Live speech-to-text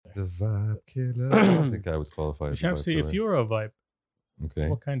The vibe killer. I don't think I would qualify as a vibe Shamsi, killer. if you were a vibe, Okay.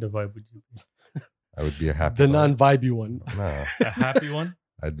 what kind of vibe would you be? I would be a happy The vibe. non-vibey one. Nah, A happy one?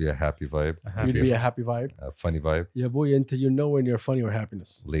 I'd be a happy vibe. A I'd happy- You'd be a happy vibe. a funny vibe, Yeah, boy, until you know when you're funny or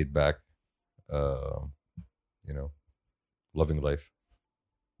happiness. laid back, loving life.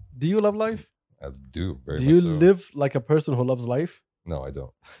 Do you love life? I do very Do much you so. live like a person who loves life? No, I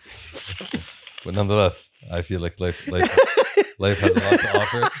don't. But nonetheless, I feel like life has a lot to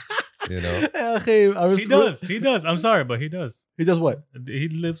offer. You know, He does. He does. I'm sorry, but he does. He does what? He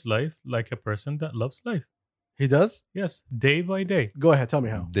lives life like a person that loves life. He does? Yes, day by day. Go ahead, tell me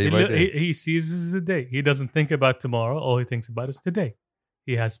how. day by day. He seizes the day. He doesn't think about tomorrow. All he thinks about is today.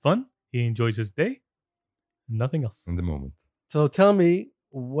 He has fun. He enjoys his day. Nothing else. In the moment. So tell me,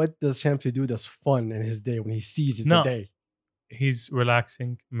 what does Shamsi do that's fun in his day when he seizes No. the day? He's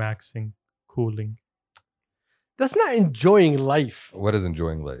relaxing, maxing, cooling. That's not enjoying life. What is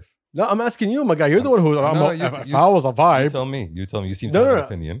enjoying life? No, I'm asking you, my guy. You're the one who. If I was a You vibe. tell me. You tell me. You seem No, to have no, an no.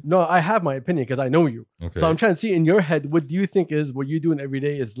 opinion. No, I have my opinion because I know you. Okay. So I'm trying to see in your head, what do you think is what you're doing every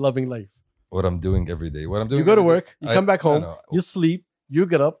day is loving life? What I'm doing every day. What I'm doing. You go to every day- work, you come back home, no. you sleep, you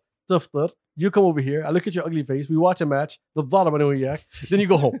get up, taftar, you come over here, I look at your ugly face, we watch a match, then you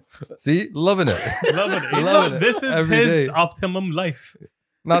go home. See, loving it. Loving it. Loving it. This is Every his day. optimum life.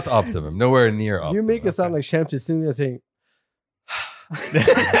 Not optimum. Nowhere near optimum. You make it sound like Shamsi is sitting there saying,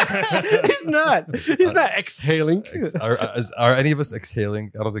 he's not. He's not exhaling. Are any of us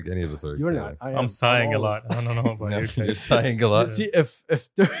exhaling? I don't think any of us are You're exhaling. not. I am. I'm sighing a lot. always- I don't know about No, your you're case. sighing a lot. See, if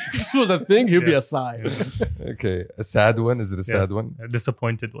this was a thing, he'd be a Yes. sigh. Okay, a sad one. Is it a sad Yes, one? A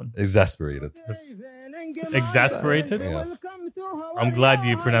disappointed one. Exasperated. Yes. Exasperated? Yes. I'm glad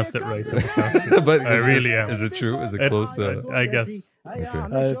you pronounced it right. But I is really it, am. Is it true? Is it close to? I guess.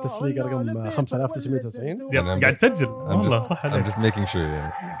 تسليق رقم 5990. يب I'm قاعد just- تسجل I'm والله just, صح I'm عليك. just making sure.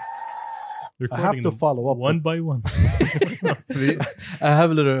 Yeah. I have Recording to them follow up. one by one. See? I have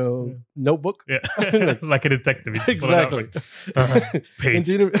a little notebook. Yeah. Like a detective. You just pull it out, Exactly. like, uh-huh. And Page.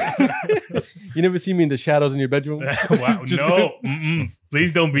 you never see me in the shadows in your bedroom. Wow. Just- No. Mm-mm.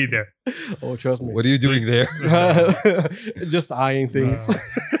 Please don't be there. Oh, trust me. What are you doing there? Just eyeing things.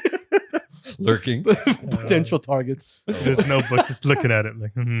 Lurking. Potential targets. There's no book. Just looking at it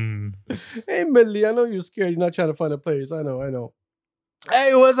like, Hey, Medley, I know you're scared. You're not trying to find a place. I know.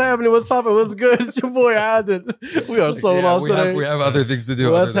 Hey, what's happening? What's popping? What's good? It's your boy Adit. We are so Yeah, lost today. we have other things to do.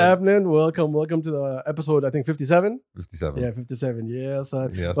 What's other than happening? Welcome to the episode, I think 57. 57. Yeah, 57. Yes.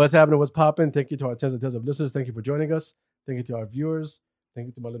 Yes. What's happening? What's popping? Thank you to our tens and tens of listeners. Thank you for joining us. Thank you to our viewers. Thank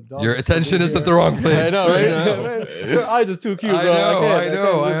you to my little dog. Your attention is at the wrong place. I know, right? I know. Man, your eyes is too cute, I bro. know. can't- I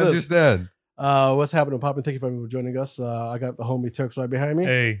know. I can't resist. understand. What's happening, popping? Thank you for joining us. I got the homie Turks right behind me.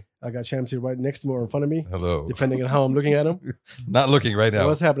 hey, I got Shamsi right next to me or in front of me, Hello. depending on how I'm looking at him. Not looking right now.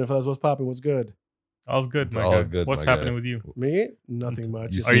 What's happening, fellas? What's popping? What's good? all's good, It's my all guy. good, What's my happening guy. with you? Me? Nothing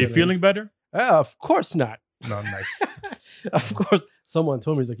much. You Just Are you chilling. feeling better? Of course not. No, nice. Of course. Someone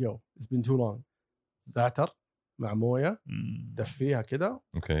told me, he's like, yo, it's been too long. زعتر مع مويه Mm. دفيها كده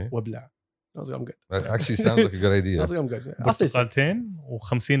Okay. وابلع. I was like, I'm good. That actually sounds like a good I idea. was like, I'm good. اصلي برتقالتين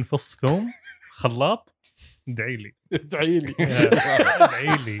و50 فص ثوم خلاط ادعي لي ادعي لي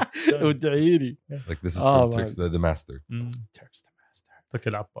ادعي لي ادعي لي. Like this is Oh, from man. Turks, the master. Turks the master. ترك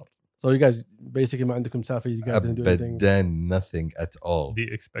العبار. So you guys basically ما عندكم سالفة, you guys didn't do anything. Abadan, nothing at all. Do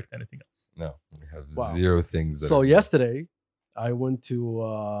you expect anything else? No, we have Wow. zero things. That So are- yesterday I went to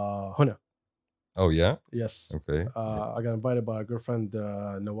Huna. Oh yeah. Yes. Okay. I got invited by a good friend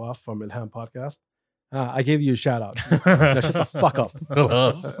Nawaf from Ilham Podcast. I gave you a shout out. Now shut the fuck up.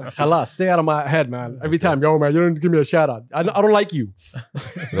 Khalas, stay out of my head, man. Every time, yo, man, you don't give me a shout out. I don't like you.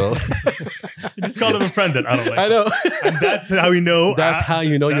 Well, You just call him a friend that I don't like. I know. And that's how we know. That's how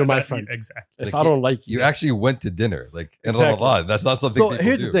you know you're my friend. Exactly. If Like I don't like you. you actually went to dinner, like in Exactly. Ramadan. That's not something So people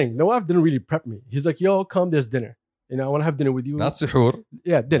here's do. the thing. Nawaf didn't really prep me. He's like, yo, come, there's dinner. You know, I want to have dinner with you. Not suhoor,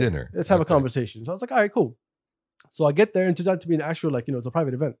 Yeah, dinner. dinner. Let's have a Okay. conversation. So I was like, all right, cool. So I get there and it turns out to be an actual, like, you know, it's a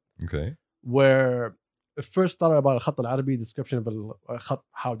private event Okay. where it first started about Khat al-Arabi, description of Khat,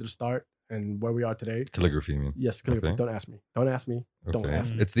 how did it start and where we are today. Calligraphy, I mean. Yes, calligraphy. Okay. Don't ask me. Don't ask me. Don't Okay. ask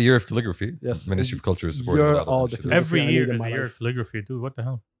me. It's the year of calligraphy. Yes. Ministry of Culture is supporting You're a lot of all that the shit. calligraphy Every I year need in is my a year life. of calligraphy, dude. What the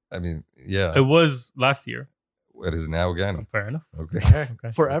hell? I mean, yeah. It was last year. It is now again. Fair enough. Okay.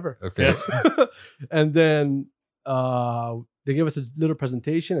 Okay. Forever. Okay. And then they gave us a little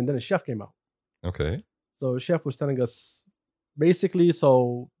presentation and then a chef came out. Okay. So the chef was telling us basically,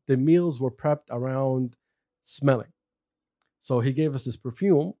 so the meals were prepped around smelling. So he gave us this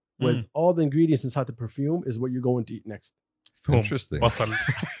perfume with all the ingredients inside the perfume is what you're going to eat next. Thum. Interesting. Basal.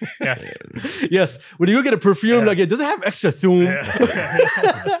 Yes. Yes, when you go get a perfume, Yeah. like, does it have extra thum?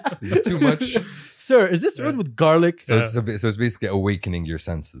 Is it too much? Sir, is this red with garlic? So it's basically awakening your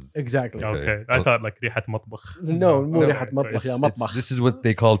senses. Exactly. Okay. I thought like ريحة مطبخ. No, مو No, ريحة مطبخ يا مطبخ. This is what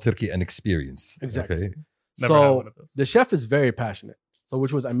they call Turkey an experience. Exactly. Okay. Never had So one of those. the chef is very passionate, so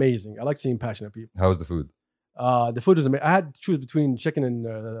which was amazing. I like seeing passionate people. How was the food? The food was amazing. I had to choose between chicken and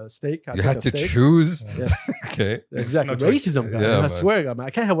steak. I You took had a to steak. choose. Yes, Okay. exactly. No choice. Racism, guys. Yeah, I man. swear, God, man.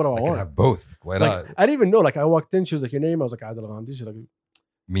 I can't have what I I can want. have both. Why Like, not? I didn't even know. Like, I walked in, she was like, "Your name?" I was like, "Adil Ghandi." She's like,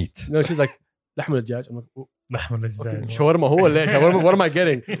 Meat. "No." She's like, "لحم الدجاج." I'm like, "Oh, لحم okay. الدجاج. shawarma هو ولا إيش? What am I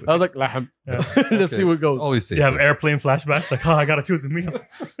getting? I was like, "لحم." Yeah. Let's see what It's goes. always Do safe. you have airplane flashbacks? Like, I gotta choose a meal.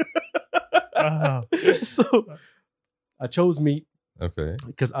 Ah. So I chose meat Okay.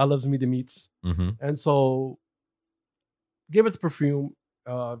 because I loves me the meats, Mm-hmm. and so give us perfume.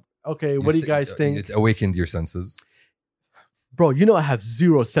 Okay, what do you guys think, It awakened your senses. bro? You know I have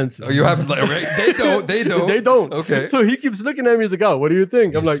zero senses. Oh, you have like right? They don't. They don't. They don't. Okay. So he keeps looking at me. He's like, "Oh, what do you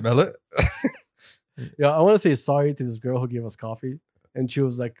think?" I'm You like, smell it. "Yeah, I want to say sorry to this girl who gave us coffee." And she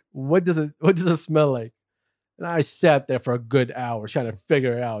was like, "What does it smell like?" And I sat there for a good hour trying to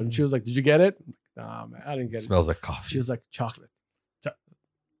figure it out. And she was like, "Did you get it?" I'm like, "Nah, man, I didn't It get it." smells like coffee. She was like, "Chocolate."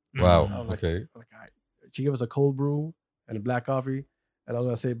 Wow. I'm like, Okay. I'm like, all right. She gave us a cold brew and a black coffee. And I was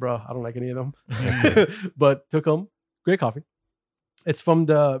gonna say, bro, I don't like any of them. But took them. Great coffee. It's from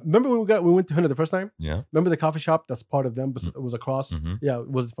the. Remember when we went to Hunter the first time? Yeah. Remember the coffee shop that's part of them, but it was across. Mhm. Yeah, it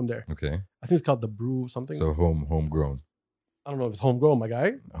was from there. Okay. I think it's called the Brew something. So homegrown, I don't know if it's homegrown, my guy.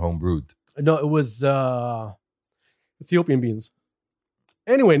 home brewed. No, it was Ethiopian beans.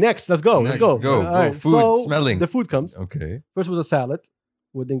 Anyway, next, let's go. Next, let's go. go. All right, Food, so smelling. The food comes. Okay. First was a salad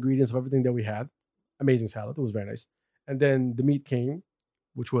with the ingredients of everything that we had. Amazing salad. It was very nice. And then the meat came,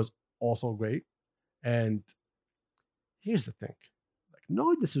 which was also great. And here's the thing. Like,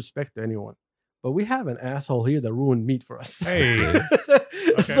 no disrespect to anyone, but we have an asshole here that ruined meat for us. Hey.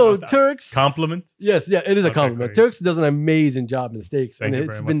 Okay, So about that. Turks. Compliment. Yes, yeah, it is a Okay, compliment. great. Turks does an amazing job in steaks. Thank and you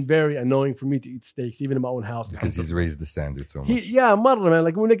it's very been very annoying for me to eat steaks, even in my own house. Because he's raised the standard so much. Yeah, mother, man.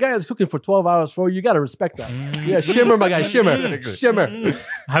 Like when the guy is cooking for 12 hours for you, you got to respect that. Yeah, shimmer, my guy, shimmer. Shimmer.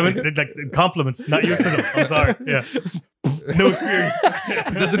 I haven't like compliments. Not used to them. I'm sorry. Yeah. No experience.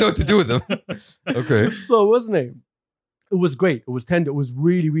 He doesn't know what to do with them. Okay. So what's the name? It was great. It was tender. It was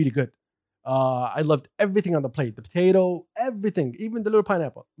really, really good. I loved everything on the plate. The potato, everything. Even the little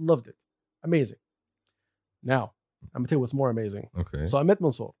pineapple. Loved it. Amazing. Now, I'm going to tell you what's more amazing. Okay. So I met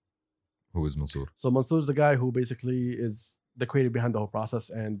Mansour. Who is Mansour? So Mansour is the guy who basically is the creator behind the whole process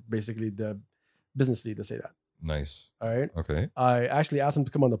and basically the business lead to say that. Nice. All right. Okay. I actually asked him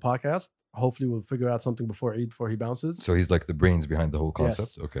to come on the podcast. Hopefully we'll figure out something before Eid, before he bounces. So he's like the brains behind the whole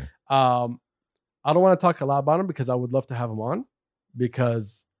concept. Yes. Okay. I don't want to talk a lot about him because I would love to have him on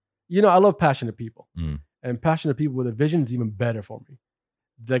because, you know, I love passionate people. Mm. And passionate people with a vision is even better for me.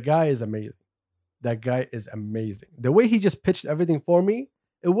 The guy is amazing. That guy is amazing. The way he just pitched everything for me,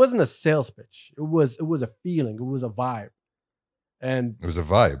 it wasn't a sales pitch. It was a feeling. It was a vibe. And It was a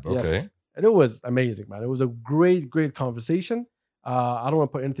vibe. yes, Okay. and it was amazing, man. It was a great, great conversation. I don't want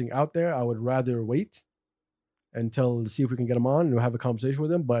to put anything out there. I would rather wait until see if we can get him on and we'll have a conversation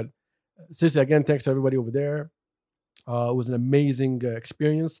with him. But seriously, again, thanks to everybody over there. It was an amazing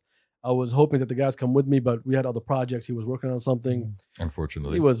experience. I was hoping that the guys come with me, but we had other projects. He was working on something.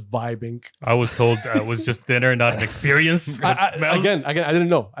 Unfortunately. He was vibing. I was told it was just dinner, not an experience. It smells. Again, I didn't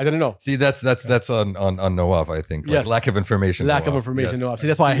know. I didn't know. See, that's on Nawaf, I think. Like Yes. lack of information. Lack of Nawaf. information. Yes. No, see,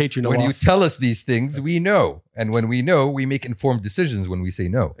 that's why I hate you. No, When you tell us these things, we know. And when we know, we make informed decisions when we say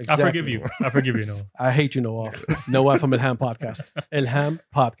no. I forgive you. I forgive you. No. I hate you, Nawaf. Nawaf from Ilham Podcast. Ilham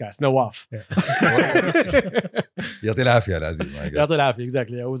Podcast. Nawaf. يعطي العافية العزيز, I guess. That's what happened.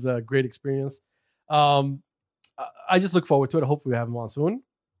 Exactly. It was a great experience. I just look forward to it. Hopefully, we have him on soon.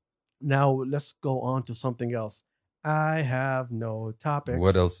 Now, let's go on to something else. I have no topics.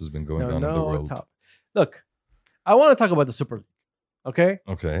 What else has been going on in the world? Look, I want to talk about the Super League. Okay.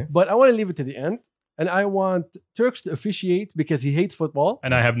 Okay. But I want to leave it to the end. And I want Turks to officiate because he hates football.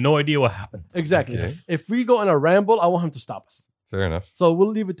 And I have no idea what happened. Exactly. Okay. If we go on a ramble, I want him to stop us. Fair enough. So we'll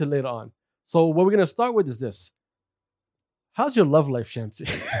leave it to later on. So what we're going to start with is this. How's your love life, Shamsi?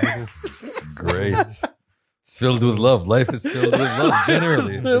 Great. It's filled with love. Life is filled with love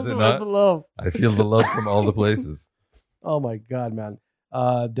generally, is it not? Love. I feel the love from all the places. Oh my God, man.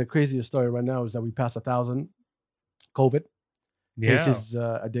 The craziest story right now is that we passed 1,000 COVID Yeah. cases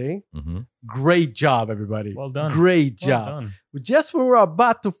a day. Mhm. Great job, everybody. Well done. Great Well job. done. Just when we're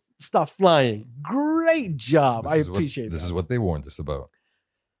about to stop flying. Great job. This I is what- appreciate This that. is what they warned us about.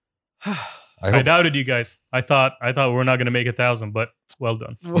 I I hope. doubted you guys. I thought we're not going to make 1,000, but well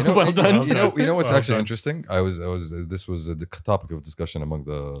done. well done. You know what's Well actually done. interesting? This was a topic of discussion among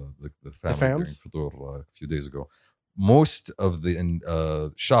the family during fams? Futur a few days ago. Most of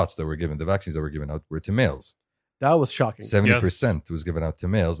the shots that were given, the vaccines that were given out, were to males. That was shocking. 70% was given out to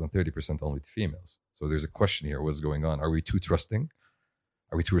males and 30% only to females. So there's a question here: what's going on? Are we too trusting?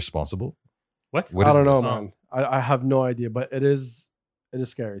 Are we too responsible? What? What I is don't know, this? man. I have no idea, but it is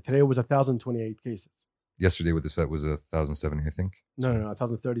scary. Today was 1,028 cases. Yesterday with the set was 1,070, I think. No,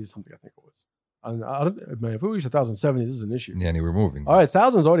 1,030 something. I think it was. And I don't, man, if we reach 1,070, this is an issue. Yeah, and we're moving. All right,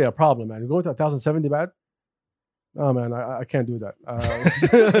 1,000 is already a problem, man. Going to 1,070 bad. Oh man, I can't do that. I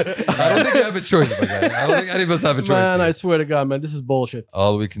don't think you have a choice, my guy. I don't think any of us have a choice. Man, here. I swear to God, man, this is bullshit.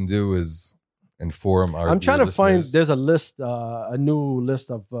 All we can do is inform our. I'm trying dear to find. listeners. There's a list, a new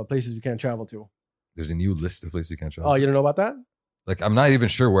list of places you can't travel to. There's a new list of places you can't travel. Oh, you don't know about that? Like, I'm not even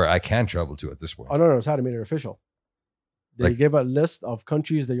sure where I can travel to at this point. Oh no, it's how to make it official. They Like- gave a list of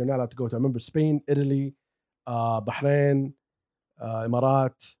countries that you're not allowed to go to. I remember Spain, Italy, Bahrain,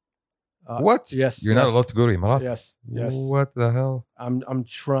 Emirat. What? Yes, You're not yes. allowed to go to Emirat? Yes, yes. What the hell? I'm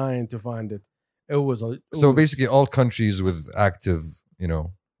trying to find it. It was a So basically, all countries with active,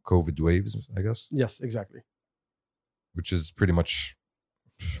 COVID waves, I guess, yes, exactly. which is pretty much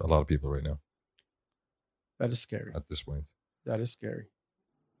a lot of people right now That is scary. at this point. That is scary.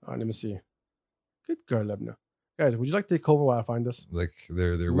 All right, let me see. Good girl, Lebna. Guys, would you like to take over while I find this? Like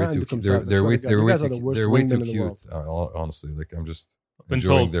they're Man, way too become they're savage. they're way Swear to God, they're you way guys are too the worst they're way too wingmen in the world. cute. Honestly, like I'm just Been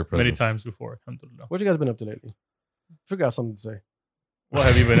enjoying told their many presence. times before. Alhamdulillah. What you guys been up to lately? Figure out something to say. What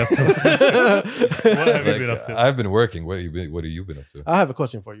have you been up to? What have you Like, been up to? I've been working. What have you been up to? I have a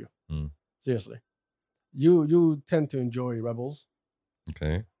question for you. Hmm. Seriously, you tend to enjoy rebels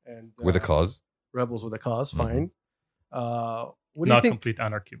Okay, and with a cause. rebels with a cause. Mhm. Fine. What do you Not think? complete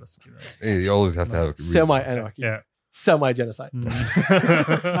anarchy, but still. Hey, you always have to have a reason. Semi-anarchy, Yeah. semi-genocide.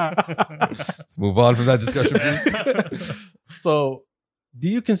 Let's move on from that discussion, please. So, do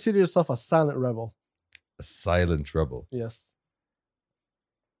you consider yourself a silent rebel? A silent rebel. Yes.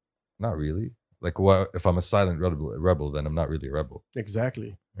 Not really. Like, what if I'm a silent rebel? Then I'm not really a rebel.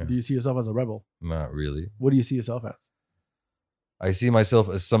 Exactly. Yeah. Do you see yourself as a rebel? Not really. What do you see yourself as? I see myself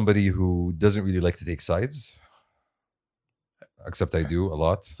as somebody who doesn't really like to take sides. Except I do a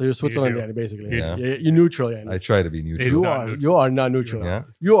lot. So you're Switzerland, do. yeah, basically. Yeah. You're neutral, yeah. I try to be neutral. He's You not are. neutral. You are not neutral. Yeah.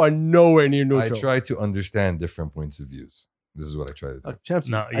 You are nowhere near I neutral. try to understand different points of views. This is what I try to do. Champs,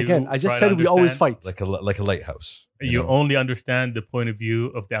 No, you again, I just try to said we always understand, fight. Like a lighthouse. You know? only understand the point of view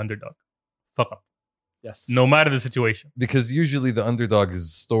of the underdog. Fuck up. Yes. No matter the situation. Because usually the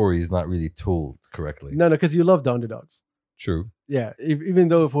underdog's story is not really told correctly. No, because you love the underdogs. True. Yeah, even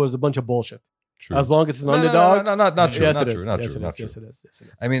though if it was a bunch of bullshit. True. As long as it's an No, underdog. not true. Yes, Not it true. is. Not Yes, true. it Not is. true. Yes, it is. Yes, it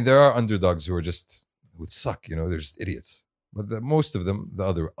is. I mean, there are underdogs who are just would suck. They're just idiots. But most of them,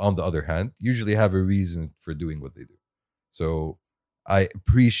 on the other hand, usually have a reason for doing what they do. So I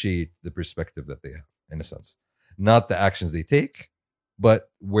appreciate the perspective that they have, in a sense, not the actions they take, but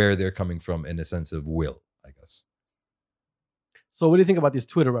where they're coming from, in a sense of will, I guess. So what do you think about these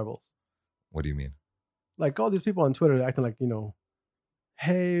Twitter rebels? What do you mean? Like all these people on Twitter acting like,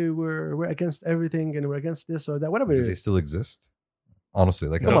 hey, we're against everything and we're against this or that, whatever Do it they is. still exist? Honestly,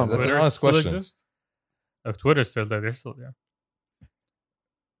 like Come on, that's an Twitter honest still question. exists? If Twitter's still there, they're still there.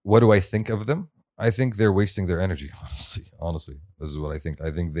 What do I think of them? I think they're wasting their energy. Honestly, this is what I think. I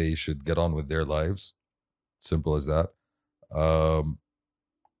think they should get on with their lives. Simple as that.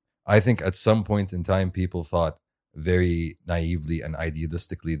 I think at some point in time, people thought very naively and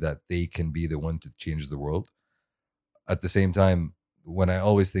idealistically that they can be the one to change the world. At the same time, when I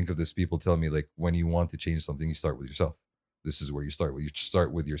always think of this, people tell me, like, when you want to change something, you start with yourself. This is where you start. You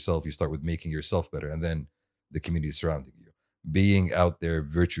start with yourself. You start with making yourself better, and then the community surrounding you. Being out there,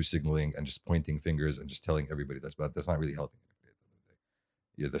 virtue signaling, and just pointing fingers and just telling everybody that's bad, that's not really helping.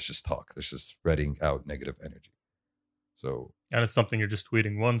 Yeah, that's just talk. That's just spreading out negative energy. So And it's something you're just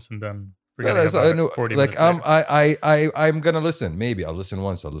tweeting once and then yeah, forgetting that's- about I know, it 40 like minutes later. I'm gonna listen. Maybe I'll listen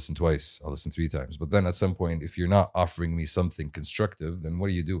once. I'll listen twice. I'll listen 3 times. But then at some point, if you're not offering me something constructive, then what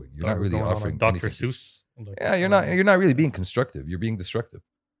are you doing? You're not really Going on offering like Dr. anything. Seuss. Like, Yeah, you're not really being constructive. You're being destructive.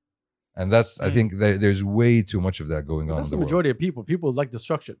 And that's I Mm. think there's way too much of that going on. That's in the the majority of people. People like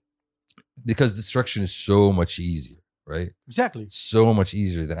destruction. world. Because destruction is so much easier, right? Exactly. So much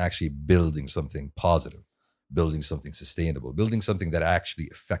easier than actually building something positive, building something sustainable, building something that actually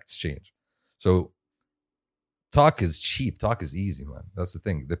affects change. So talk is cheap. Talk is easy, man. That's the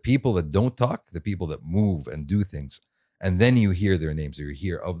thing. The people that don't talk, the people that move and do things, and then you hear their names or you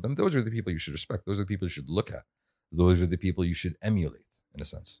hear of them, those are the people you should respect. Those are the people you should look at. Those are the people you should emulate. in a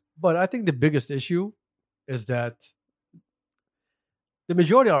sense. But I think the biggest issue is that the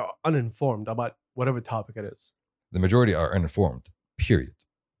majority are uninformed about whatever topic it is. The majority are uninformed, period,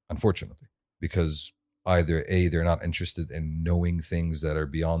 unfortunately, because either A, they're not interested in knowing things that are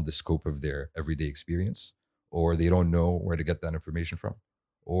beyond the scope of their everyday experience, or they don't know where to get that information from,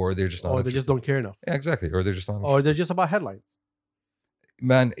 or they're just not Or they just interested. don't care enough. Yeah, exactly. Or they're just not Or interested. they're just about headlines.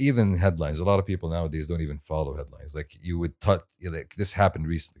 Man, even headlines. A lot of people nowadays don't even follow headlines. Like you would like this happened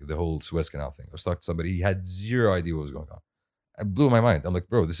recently, the whole Suez Canal thing. I was talking to somebody, he had zero idea what was going on. It blew my mind. I'm like,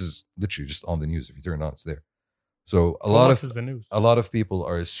 bro, this is literally just on the news. If you turn it on, it's there. So How much is the news? a lot of people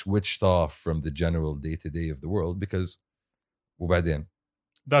are switched off from the general day-to-day of the world because وبعدين,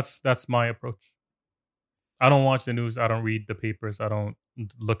 That's my approach. I don't watch the news. I don't read the papers. I don't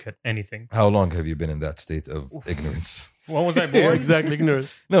look at anything. how long have you been in that state of ignorance? When was I Yeah, born? exactly.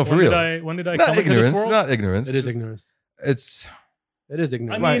 Ignorance. No, for when real. When did I Not come into this ignorance, world? not ignorance. It is Just- ignorance. It's It is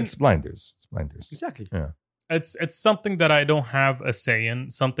ignorance. I mean- it's blinders. It's blinders. Exactly. It's something that I don't have a say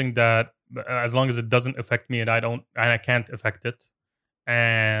in. Something that, as long as it doesn't affect me, and I can't affect it,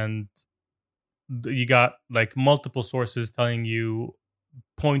 and you got like multiple sources telling you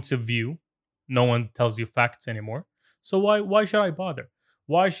points of view. No one tells you facts anymore. So why should I bother?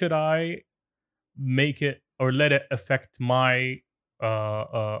 Why should I make it or let it affect my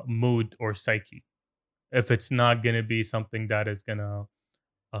mood or psyche if it's not gonna be something that is gonna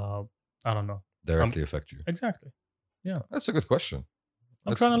I don't know. Directly affect you. Exactly. That's a good question.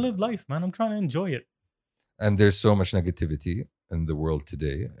 I'm That's- trying to live life, man. I'm trying to enjoy it. And there's so much negativity in the world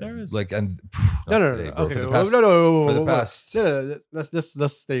today. There is. Like, and No, not no, today, no. bro. Okay, For the no, past, no, no, for the wait, wait. past, No, no, no,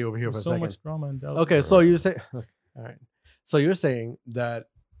 let's stay over here for There's a so second. much drama and doubt. Okay, so you say, all right. So you're saying that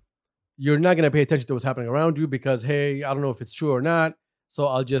you're not going to pay attention to what's happening around you because, hey, I don't know if it's true or not, so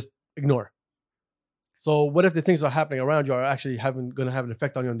I'll just ignore. So what if the things that are happening around you are actually going to have an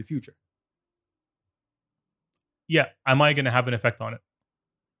effect on you in the future? Yeah. Am I going to have an effect on it?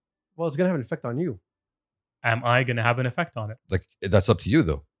 Well, it's going to have an effect on you. Am I going to have an effect on it? like, that's up to you,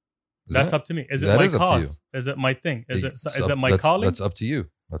 though. Isn't That's it? up to me. Is it That my is up to you. cause? Is it my thing? Is It's it up- my that's- calling? That's up to you.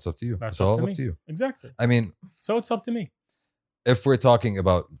 That's up to you. That's It's up all to up me. to you. Exactly. I mean, So it's up to me. if we're talking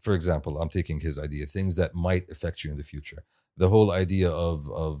about, for example, I'm taking his idea, things that might affect you in the future. The whole idea of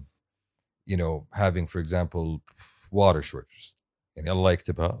having, for example, water shortages. And Allah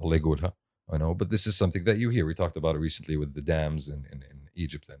yaktubha, Allah yaqulha, I know, but this is something that you hear. We talked about it recently with the dams in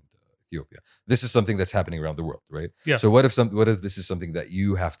Egypt and Ethiopia. This is something that's happening around the world, right? Yeah. So what if this is something that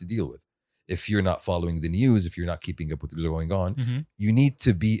you have to deal with? If you're not following the news, if you're not keeping up with what's going on, Mhm. you need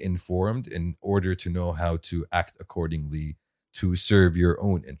to be informed in order to know how to act accordingly to serve your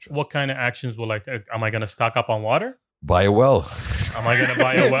own interests. What kind of actions will I take? Am I going to stock up on water? Buy a well. Am I going to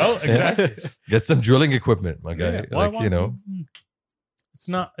buy a well? Exactly. Get some drilling equipment, my guy. Yeah. Why- Like, why-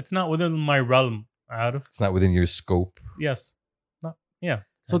 It's not within my realm, Arif. it's not within your scope. Yes.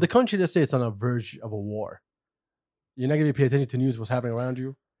 So the country, let's say it's on a verge of a war. You're not going to pay attention to news, what's happening around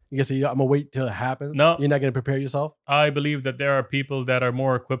you. You can say, I'm going to wait till it happens. No. You're not going to prepare yourself. I believe that there are people that are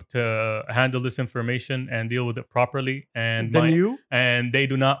more equipped to handle this information and deal with it properly, and Then you? and they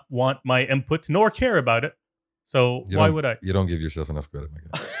do not want my input nor care about it. So You why don't- would I? You don't give yourself enough credit, my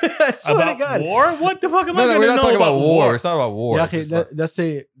guy. I swear to About God. war? What the fuck am I No, going we're to not know talking about war. war? It's not about war. Yeah, It's okay, just like- let's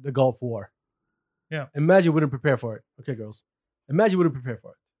say the Gulf War. Yeah. Imagine we didn't prepare for it. Okay, girls. Imagine we didn't prepare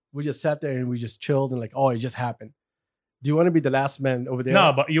for it. We just sat there and we just chilled and like, oh, it just happened. Do you want to be the last man over there?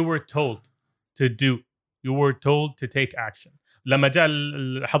 No, but you were told to do. You were told to take action. لما جاء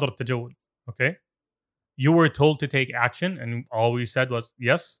حظر التجول, okay? You were told to take action, and all we said was,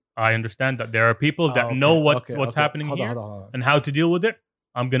 yes, I understand that there are people that Okay, know what's okay. happening Hold on, here hold on. and how to deal with it.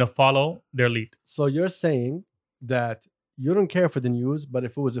 I'm going to follow their lead. So you're saying that you don't care for the news, but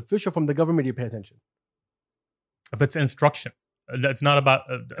if it was official from the government, you pay attention. If it's instruction, it's not about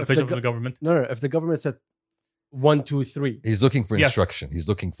official from the government. No, if the government said 1, 2, 3. He's looking for Yes. instruction. He's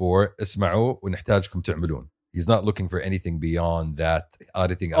looking for اسمعوا ونحتاجكم تعملون. He's not looking for anything beyond that.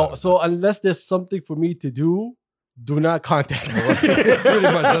 Auditing. Oh, so unless there's something for me to do not contact me. Pretty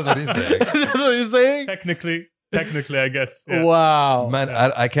much, that's what he's saying. That's what you're saying? Technically, I guess. Yeah. Wow. Man,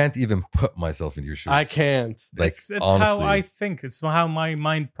 I can't even put myself in your shoes. I can't. Like, it's honestly. how I think. It's how my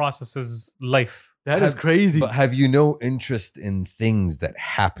mind processes life. That is Have- crazy. But have you no interest in things that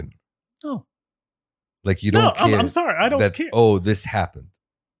happen? No. Like you No, don't care. I'm sorry. I don't that, care. Oh, this happened.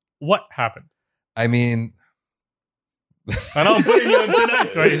 What happened? I mean, I know I'm putting you in thin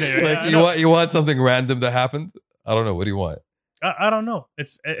ice right here. like I you know. want something random that happened. I don't know. What do you want? I don't know.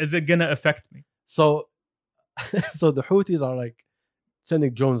 Is it gonna affect me? So the Houthis are like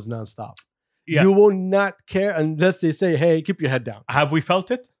sending drones nonstop. Yeah. you will not care unless they say, "Hey, keep your head down." Have we felt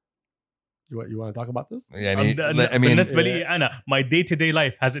it? You want to talk about this? يعني, I mean, بالنسبة لي أنا, my day-to-day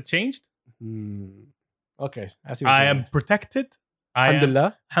life, has it changed? Okay, I see. What I you're am saying. protected. I am,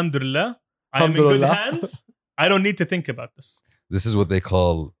 Alhamdulillah. alhamdulillah. I am in good Alhamdulillah. hands. I don't need to think about this. this is what they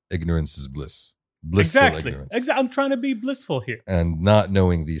call ignorance is bliss. Blissful Exactly. ignorance. I'm trying to be blissful here. And not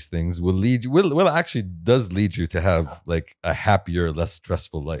knowing these things will lead you, will actually does lead you to have like a happier, less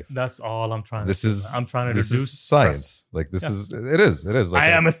stressful life. That's all I'm trying This to do. is I'm trying to this reduce is science. stress. Like this Yeah. is it is. Like I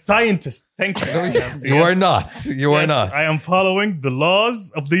am a scientist. Thank you. Yes, you yes. are not. You are Yes, not. I am following the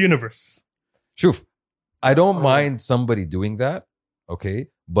laws of the universe. Shuf, I don't Oh. mind somebody doing that, okay?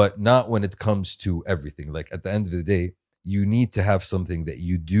 But not when it comes to everything. Like at the end of the day, you need to have something that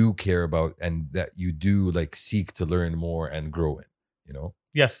you do care about and that you do like seek to learn more and grow in, you know?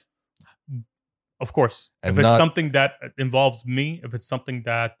 Yes, of course. And if it's not- something that involves me, if it's something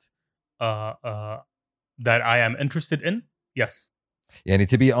that that I am interested in, yes. Yeah,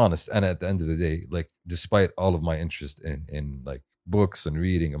 to be honest, and at the end of the day, like despite all of my interest in like books and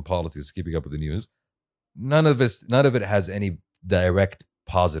reading and politics, keeping up with the news, none of it has any direct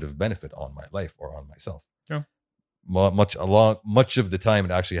positive benefit on my life or on myself. Yeah. Much of the time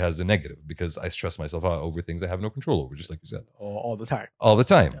it actually has a negative because I stress myself out over things I have no control over, just like you said. all the time. All the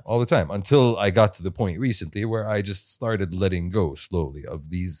time, Yes. all the time, until I got to the point recently where I just started letting go slowly of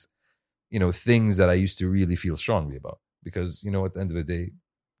these, things that I used to really feel strongly about. Because, at the end of the day,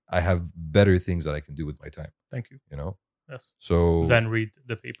 I have better things that I can do with my time, Thank you. Yes. So Then read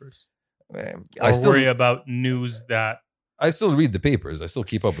the papers. I Or worry about news that still read the papers. I still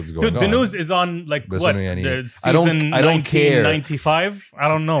keep up with what's going the on. news is on like But what? yani, The I don't- season I don't care. 1995? I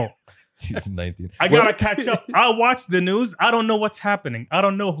don't know. Season 19. I gotta catch up. I'll watch the news. I don't know what's happening. I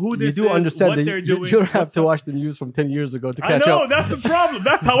don't know who You this do is, understand what that they're you doing. don't have what's to up. watch the news from 10 years ago to I catch know, up. that's the problem.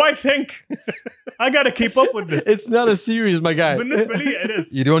 That's how I think. I gotta keep up with this. It's not a series, my guy. بالنسبة لي, it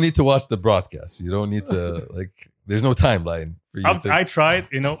is. You don't need to watch the broadcast. You don't need to there's no timeline for you to I tried,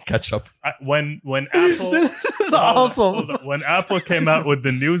 catch up. when Apple This is Hold on, awesome. hold on. When Apple came out with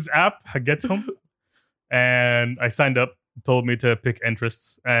the news app, حقتهم, and I signed up, told me to pick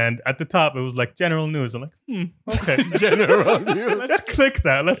interests, and at the top it was like general news. I'm like, okay, General news. Let's click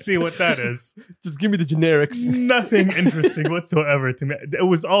that. Let's see what that is. Just give me the generics. Nothing interesting whatsoever to me. It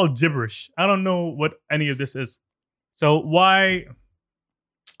was all gibberish. I don't know what any of this is. So why?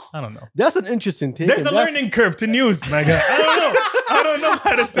 I don't know. That's an interesting take. There's and a that's- learning curve to news, my guy. I don't know. I don't know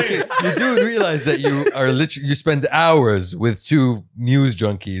how to say it. You do realize that you are literally you spend hours with two news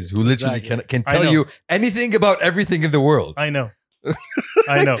junkies who literally Exactly. can I tell know. you anything about everything in the world. I know.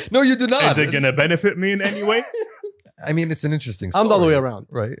 I know. No, you do not. Is it going to benefit me in any way? I mean, it's an interesting story. I'm the other way around.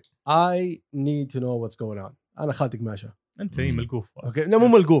 Right. I need to know what's going on. أنا خالتك ماشى. انت ملقوف. Okay. No, مو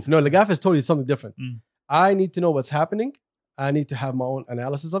ملقوف. No, القاف is totally something different. Mm. I need to know what's happening. I need to have my own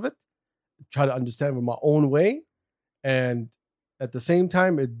analysis of it. Try to understand it my own way. And at the same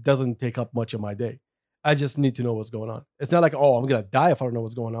time, it doesn't take up much of my day. I just need to know what's going on. It's not like, oh, I'm going to die if I don't know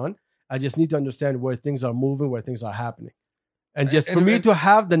what's going on. I just need to understand where things are moving, where things are happening. And just for me to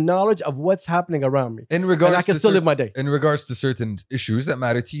have the knowledge of what's happening around me. In regards And I can to still live my day. in regards to certain issues that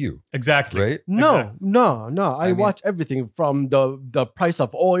matter to you, Exactly. right? No, Exactly. no. I mean- watch everything from the price of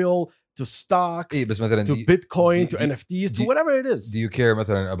oil to stocks إيه، بس مثلا to do you- Bitcoin to do you- NFTs do to you- whatever it is. Do you care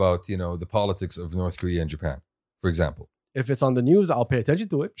مثلا about the politics of North Korea and Japan, for example? If it's on the news, I'll pay attention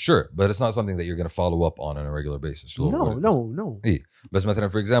to it. Sure, but it's not something that you're going to follow up on a regular basis. So what it is. No. But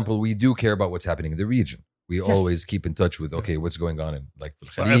مثلا, for example, we do care about what's happening in the region. We Yes. always keep in touch with what's going on in like the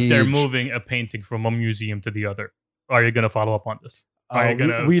But if they're Khalij. moving a painting from one museum to the other, are you going to follow up on this? Are you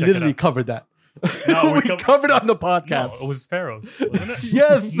gonna we check it literally out? covered that. No, we we covered it on the podcast. No, it was pharaohs, wasn't it?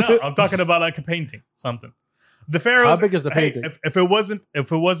 Yes. No, I'm talking about like a painting, something. The pharaohs. How big is the hey, painting? if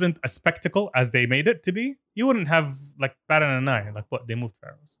it wasn't a spectacle as they made it to be, you wouldn't have like bat in an eye. Like what? They moved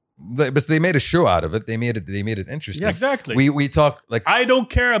pharaohs. But they made a show out of it. They made it interesting. Yes. Exactly. We talk like I don't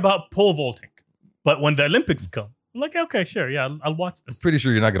care about pole vaulting, but when the Olympics come, I'm like, okay, sure, yeah, I'll watch this. Pretty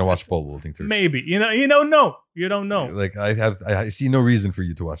sure you're not going to watch pole vaulting. Turks. Maybe you don't know. You don't know. Like I see no reason for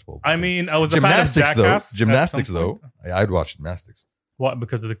you to watch pole vaulting. I mean, I was a gymnastics fan of Jackass. though. Gymnastics at some though. point. I'd watch gymnastics What?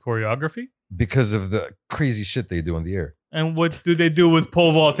 Because of the choreography? because of the crazy shit they do in the air. And what do they do with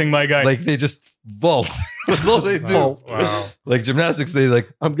pole vaulting, my guy? Like they just vault. That's all they do. Vault. Wow. Like gymnastics, they like.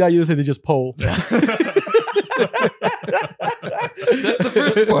 I'm glad you said they just poll. That's the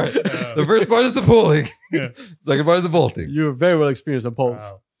first part. The first part is the polling. Yeah. Second part is the vaulting. You're very well experienced on polls.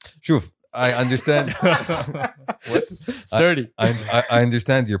 Wow. Shuf, I understand. What? Sturdy. I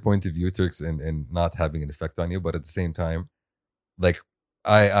understand your point of view, Turks, and not having an effect on you, but at the same time, like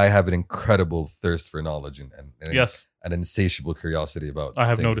I have an incredible thirst for knowledge and Yes, an insatiable curiosity about I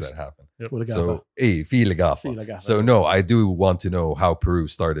have things noticed. that happen. Wala gafa. So, fi lagafa. Fi lagafa. So no, I do want to know how Peru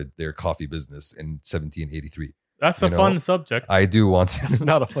started their coffee business in 1783. that's a You know, fun subject. I do want It's to.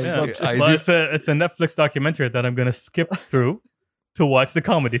 not a funny Yeah. subject. I But do- it's a Netflix documentary that I'm gonna skip through to watch the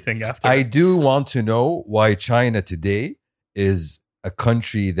comedy thing after. I do want to know why China today is a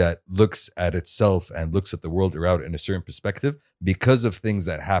country that looks at itself and looks at the world around in a certain perspective because of things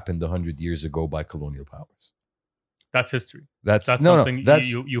that happened 100 years ago by colonial powers. That's history. That's That's no, something no. That's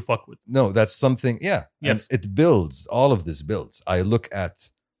you fuck with. no. That's something. Yeah. Yes. And it builds. All of this builds. I look at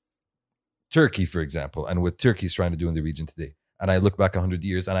Turkey, for example, and what Turkey is trying to do in the region today. And I look back 100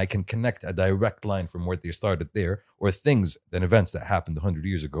 years and I can connect a direct line from where they started there or things and events that happened 100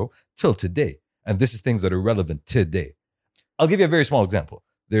 years ago till today. And this is things that are relevant today. I'll give you a very small example.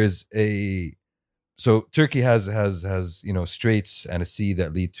 So Turkey has straits and a sea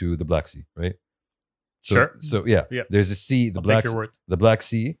that lead to the Black Sea, right? So, Sure. So yeah, Yeah. there's a sea, I'll take your word. the Black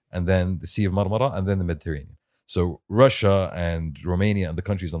Sea, and then the Sea of Marmara, and then the Mediterranean. So Russia and Romania and the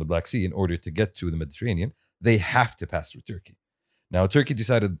countries on the Black Sea, in order to get to the Mediterranean, they have to pass through Turkey. Now, Turkey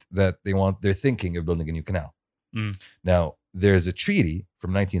decided that they're thinking of building a new canal. Mm. Now, there's a treaty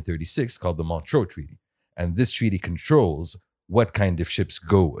from 1936 called the Montreux Treaty, and this treaty controls what kind of ships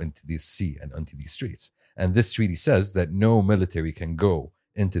go into the sea and onto these straits. And this treaty says that no military can go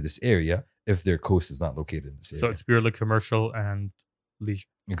into this area if their coast is not located in this area. So it's purely commercial and leisure.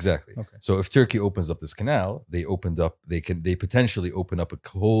 Exactly. Okay. So if Turkey opens up this canal, they potentially open up a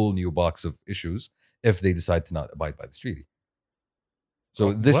whole new box of issues if they decide to not abide by this treaty. So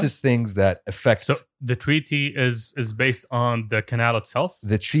Oh, this what? is things that affect So the treaty is based on the canal itself.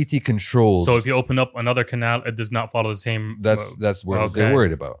 the treaty controls. So if you open up another canal, it does not follow the same. that's what okay. they're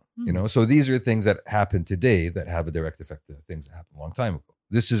worried about. Hmm. You know, so these are things that happen today that have a direct effect to things that happened a long time ago.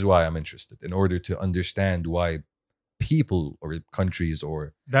 This is why I'm interested, in order to understand why people or countries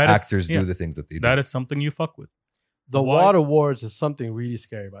or actors do the things that they do. That is something you fuck with. The Why- water wars is something really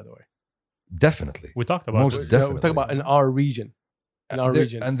scary, by the way. Definitely. We talked about Most this. definitely. We're talking about in our region. In our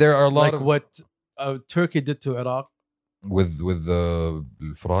region. And there are a lot Like of what Turkey did to Iraq. with the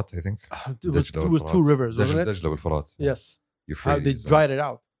Frat, I think. It was two rivers, wasn't it? Dajla والفرات. Yes. How Euphrates. they dried it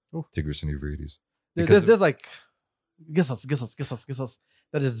out. Tigris and Euphrates. Because- There's like Gissas.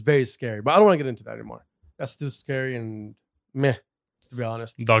 That is very scary. But I don't want to get into that anymore. That's too scary and meh, to be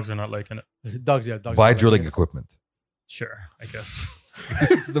honest. Dogs are not liking it. Dogs, yeah, dogs. Buy are drilling like- equipment. Sure, I guess.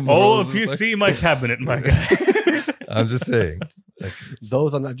 This is the Oh, moral if of you this, see my cabinet, my guy. I'm just saying. Like,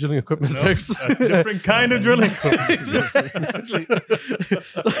 Those are not drilling equipment. No, Six. that's different kind of drilling equipment. Exactly.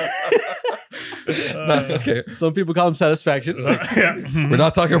 no, okay. Some people call them satisfaction. Yeah. We're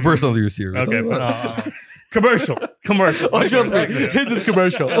not talking personal use here. We're Okay, talking but, about- commercial. Oh, trust me, his is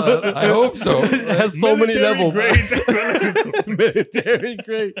commercial. I hope so. It has so many Military levels. grade. Military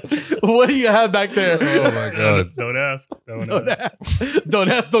grade. What do you have back there? Oh my god. Don't ask. Don't ask. Don't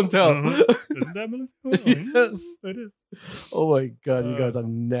ask, don't tell. Isn't that military? Yes. It is. Oh my god, you guys are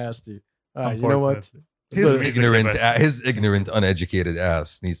nasty. All right, you know what? Unfortunately. His But- ignorant, uneducated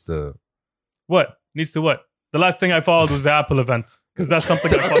ass needs to. What? Needs to what? The last thing I followed was the Apple event. Because that's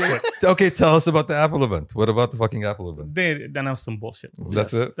something I fuck with. Okay, tell us about the Apple event. What about the fucking Apple event? They announced some bullshit.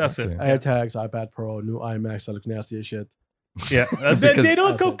 That's it. That's Okay. it. AirTags, iPad Pro, new iMacs that look nasty as shit. Yeah. Because- they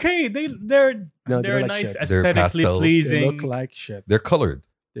look That's it. okay. They're No, they're like nice, shit. They're aesthetically pastel. They pleasing. look like shit. They're colored.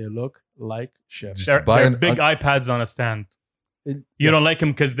 They look like shit. Just They're buy an big iPads on a stand. You Yes. don't like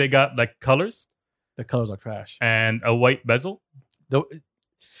them because they got like colors The colors are trash. and a white bezel.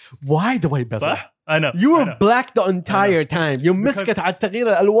 Why the white bezel? صح؟ I know. You I were know. black the entire time. You Because- مسكت على تغيير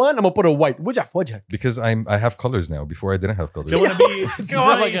الالوان. I'm gonna put a white. وجع في وجهك. Because I have colors now. Before I didn't have colors. They want to be Come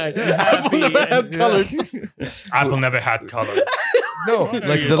on, my bright guy. and Apple happy never and- had colors. Apple never had color. No, What are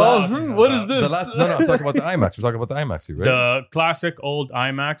like you the last. talking about? what is this? The last. No, I'm talking about the IMAX. We're talking about the IMAX here, right? The classic old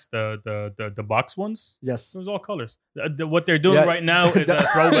iMacs, the box ones, Yes. it was all colors. What they're doing Yeah. right now is a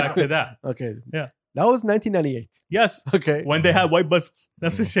throwback to that. Okay. Yeah. That was 1998. Yes. Okay. When they had white bezels.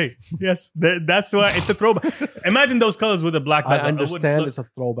 That's the shape. Yes. That's why it's a throwback. Imagine those colors with a black I bezel. It would understand look- it's a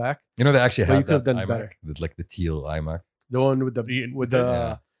throwback. You know they actually But you have could have that done iMac, better. like the teal iMac. The one with the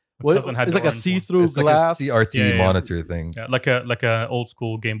Yeah. what, cousin had it's the like a orange one. see-through It's like glass. a CRT Yeah, yeah. monitor thing. Yeah, like a old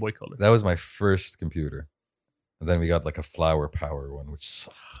school Game Boy Color. That was my first computer. And then we got like a flower power one, which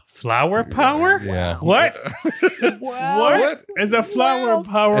Flower power? Yeah. What? What is a flower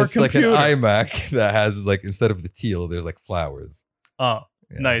power It's like an computer? iMac that has like instead of the teal, there's like flowers. Oh,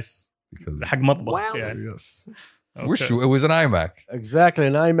 Yeah. nice. Because حق مطبخ. Wow. Yeah. yes. It was an iMac. Exactly,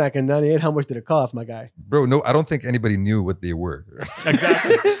 an iMac in 98. How much did it cost, my guy? Bro, no, I don't think anybody knew what they were.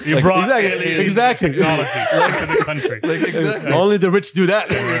 Exactly. You brought exactly. technology into the country. Like, exactly. Only the rich do that.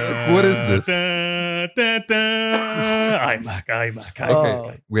 What is this? iMac.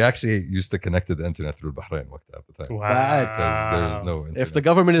 Okay. We actually used to connect to the internet through Bahrain at the time. Wow. Because there was no internet. If the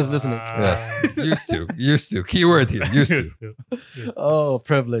government is listening. Yes. Used to. Keyword here. Used to. Oh,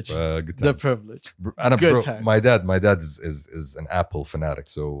 privilege. Good The times. privilege. And Good bro, times. my dad is an Apple fanatic,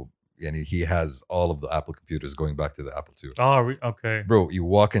 so he has all of the Apple computers going back to the Apple II. Okay. Bro, you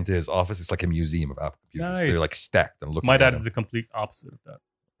walk into his office, it's like a museum of Apple computers. Nice. They're like stacked and looking. My at dad him. is the complete opposite of that.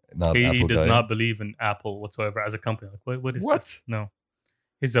 Not He Apple does guy. not believe in Apple whatsoever as a company. Like, what is What? this? No.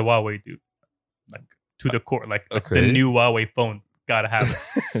 He's a Huawei dude. Like, to the core. Like the Okay. new Huawei phone. Gotta have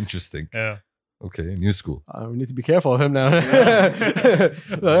it. Interesting. Yeah. Okay, new school. We need to be careful of him now.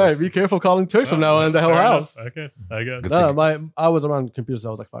 All right, be careful calling Turks from now on in the whole Fair house. enough, I guess. Good No, thing. I was around computers. I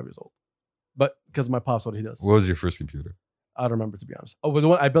was like 5 years old, but because my pop's what he does. What was your first computer? I don't remember, to be honest. Oh, but the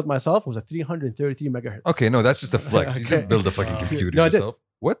one I built myself was a 333 megahertz. Okay, no, that's just a flex. You Okay. didn't build a fucking No, computer I did. yourself.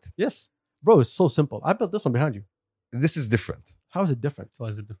 What? Yes, bro, it's so simple. I built this one behind you. This is different. How is it different? Why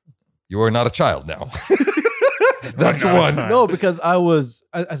is it different? You are not a child now. That's Not a one. child. No, because I was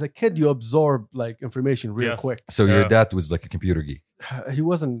as a kid, you absorb like information real Yes. quick. So your Yeah. dad was like a computer geek. He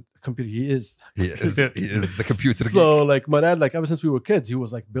wasn't a computer. He is. He is the computer geek. So like my dad, like ever since we were kids, he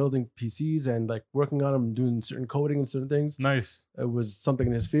was like building PCs and like working on them, and doing certain coding and certain things. Nice. It was something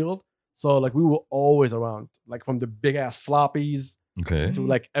in his field. So like we were always around, like from the big ass floppies Okay. to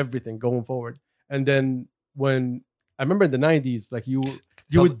like everything going forward. And then when I remember in the 90s, like you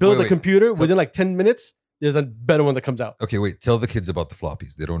would build a computer within like 10 minutes. There's a better one that comes out. Okay, wait. Tell the kids about the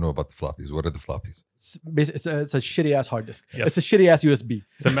floppies. They don't know about the floppies. What are the floppies? It's a shitty ass hard disk. Yes. It's a shitty ass USB.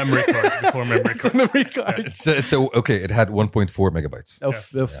 It's a memory card before memory It's a cards. memory card. It's okay. It had 1.4 megabytes. Oof,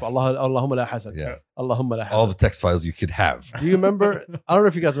 Yes. oof, Yes. Allahumma la hasad. Yeah. Allahumma la hasad. All the text files you could have. Do you remember? I don't know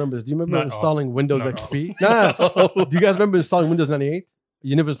if you guys remember this. Do you remember Not installing Windows not XP? No. Do you guys remember installing Windows 98?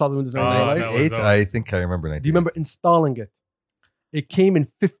 You never installed Windows 98, right? that was 98, I think I remember 98. Do you remember installing it? It came in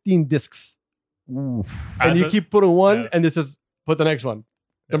 15 discs. And As you a- keep putting one, yeah. and it says, put the next one.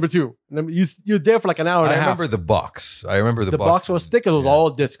 Number two. And then you're there for like an hour and I a half. remember the box. I remember The box was thick. It was Yeah. all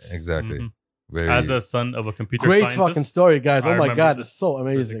discs. Exactly. Mhm. Very, As a son of a computer Great scientist. fucking story, guys. I Oh my remember God. this. It's so It's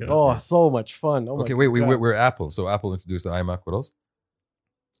amazing. ridiculous. Oh, so much fun. Oh my okay, wait, God. we're Apple. So Apple introduced the iMac. What else?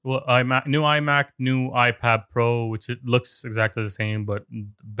 Well, new iMac, new iPad Pro, which it looks exactly the same but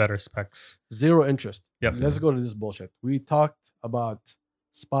better specs. Zero interest. Yep. Let's go to this bullshit. We talked about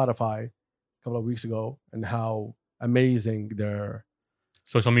Spotify a couple of weeks ago and how amazing their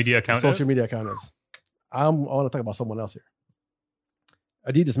Social media account. social is? media account is. I want to talk about someone else here.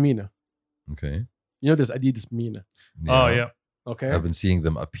 Adidas Mina. Okay. You know, there's Adidas Mina. Oh yeah. Okay. I've been seeing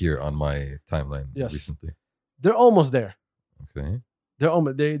them appear on my timeline Yes. recently. They're almost there. Okay. They're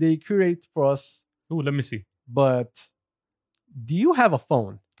almost, they curate for us. Ooh, let me see. But do you have a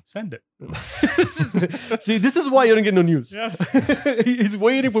phone? Send it. See, this is why you don't get no news. Yes. He's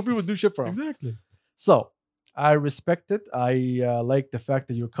waiting for people to do shit for him. Exactly. So I respect it. I like the fact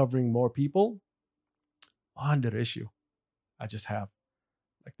that you're covering more people on their issue. I just have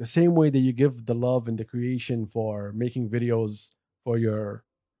like the same way that you give the love and the creation for making videos for your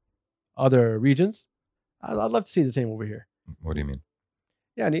other regions. I'd love to see the same over here. What do you mean?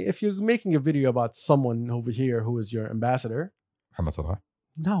 Yeah, and if you're making a video about someone over here who is your ambassador, Muhammad Salah?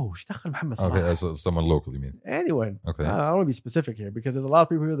 no, ايش دخل محمد صلاح? Okay, so someone local, you mean? Anyone. Okay. I don't want to be specific here because there's a lot of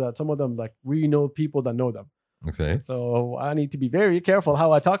people here that some of them like we know people that know them. Okay. So I need to be very careful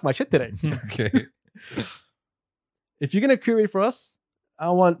how I talk my shit today. Okay. If you're gonna curate for us, I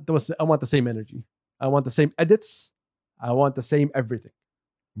want the same energy. I want the same edits. I want the same everything.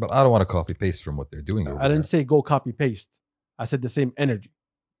 But I don't want to copy paste from what they're doing over I didn't say go copy paste. I said the same energy.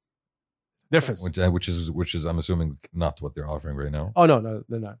 Difference. there. Which is I'm assuming not what they're offering right now. Oh no,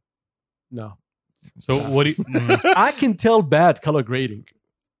 they're not. No. So what do you? I can tell bad color grading.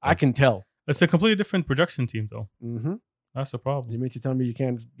 I can tell. It's a completely different production team, though. Mm-hmm. That's the problem. You mean to tell me you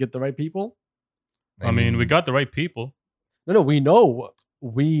can't get the right people? I mean, we got the right people. No, we know.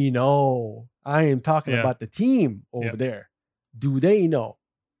 We know. I am talking Yeah. about the team over Yeah. there. Do they know?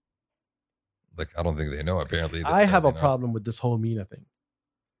 like I don't think they know. Apparently, I have a know. problem with this whole Mina thing.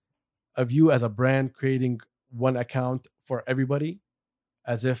 Of you as a brand creating one account for everybody,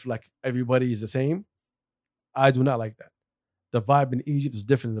 as if like everybody is the same. I do not like that. The vibe in Egypt is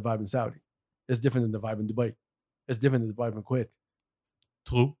different than the vibe in Saudi. It's different than the vibe in Dubai. It's different than the vibe in Kuwait.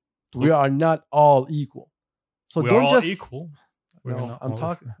 True. We are not all equal. So We don't are all just equal. We're No, not I'm all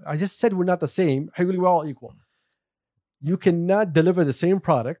talking. I just said we're not the same. We're all equal. You cannot deliver the same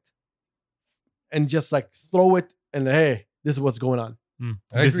product and just like throw it and hey, this is what's going on.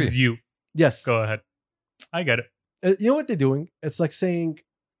 I This agree. is you. Yes. Go ahead. I get it. You know what they're doing? It's like saying,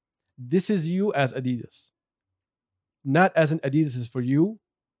 this is you as Adidas. Not as an Adidas is for you.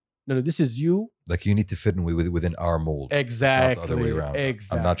 No, this is you. Like you need to fit in within our mold. Exactly. It's not the other way around.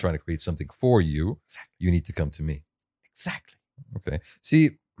 Exactly. I'm not trying to create something for you. Exactly. You need to come to me. Exactly. Okay.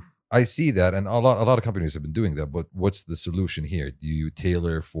 See, I see that, and a lot of companies have been doing that. But what's the solution here? Do you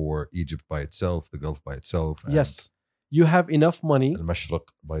tailor for Egypt by itself, the Gulf by itself? And Yes. You have enough money. Al-Mashriq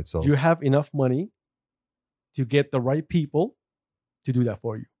by itself. You have enough money to get the right people to do that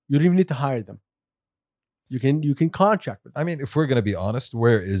for you. You don't even need to hire them. You can contract with them. I mean, if we're going to be honest,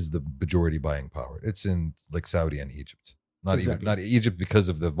 where is the majority buying power? It's in like Saudi and Egypt. Exactly. Not Egypt because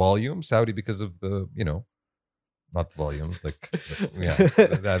of the volume, Saudi because of the, not the volume, like yeah.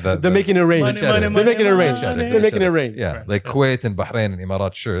 They're making it rain. Money, They're money, making it rain. money. They're making it rain. Yeah, Right. like Kuwait and Bahrain and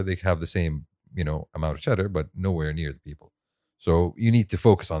Emirat, sure, they have the same, amount of cheddar, but nowhere near the people. So you need to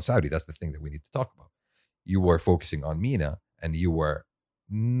focus on Saudi. That's the thing that we need to talk about. You are focusing on MENA, and you are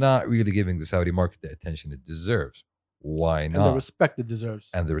not really giving the Saudi market the attention it deserves. Why And not? the respect it deserves.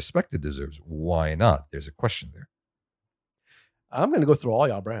 And the respect it deserves. Why not? There's a question there. I'm going to go through all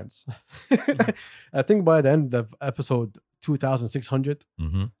y'all brands. I think by the end of episode 2600,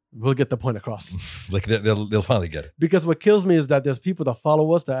 Mm-hmm. we'll get the point across. Like they'll finally get it. Because what kills me is that there's people that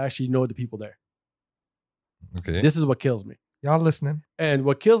follow us that actually know the people there. Okay, This is what kills me. y'all listening? And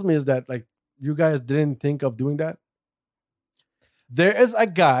what kills me is that like you guys didn't think of doing that. There is a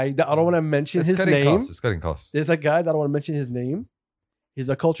guy that I don't want to mention his cutting name. costs. It's cutting costs. There's a guy that I don't want to mention his name. He's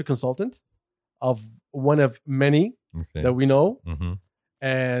a culture consultant of one of many Okay. that we know. Mm-hmm.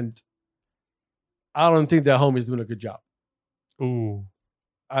 And I don't think that homie is doing a good job. Ooh.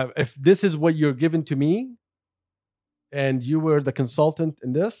 If this is what you're giving to me and you were the consultant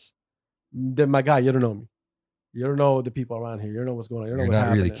in this, then my guy, you don't know me. You don't know the people around here. You don't know what's going on. You don't know You're what's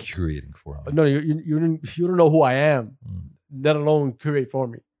not really happening. curating for me. No, you don't know who I am, Mm. let alone curate for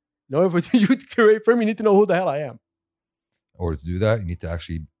me. In order for you to curate for me, you need to know who the hell I am. Or to do that, you need to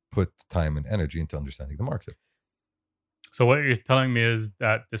actually put time and energy into understanding the market. So what you're telling me is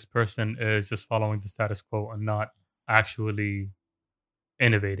that this person is just following the status quo and not actually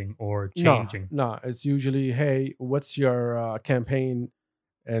innovating or changing. No, it's usually, hey, what's your campaign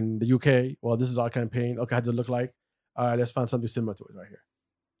in the UK? Well, this is our campaign. Okay, how does it look like? Let's find something similar to it right here.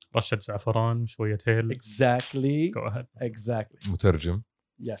 رشة زعفران شوية هيل. Exactly. Go ahead. Exactly. مترجم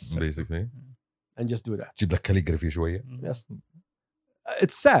Yes. basically. And just do that. جيب لك calligraphy شوية. Yes.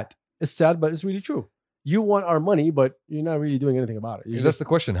 It's sad. It's sad, but it's really true. You want our money, but you're not really doing anything about it. You're That's just- the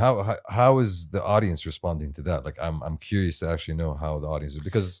question. How is the audience responding to that? Like, I'm curious to actually know how the audience is,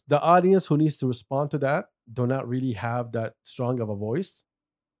 because the audience who needs to respond to that do not really have that strong of a voice.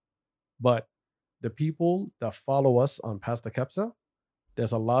 But the people that follow us on Past the Kepsa,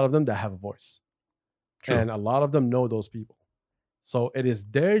 there's a lot of them that have a voice. True. And a lot of them know those people. So it is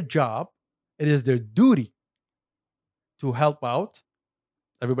their job, it is their duty to help out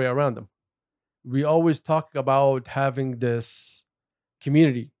everybody around them. We always talk about having this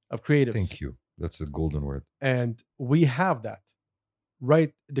community of creatives. thank you. That's the golden word. And we have that,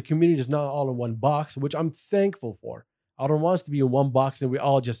 right? The community is not all in one box, which I'm thankful for. I don't want us to be in one box and we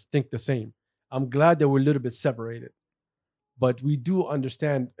all just think the same. I'm glad that we're a little bit separated. But we do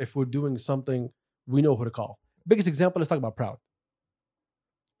understand if we're doing something, we know who to call. Biggest example, let's talk about Proud.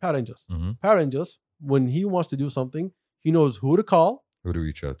 Proud Angels. Mhm. Proud Angels, when he wants to do something, he knows who to call, Who to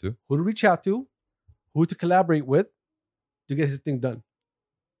reach out to? who to reach out to, who to collaborate with to get his thing done.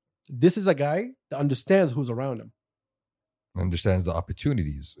 This is a guy that understands who's around him. Understands the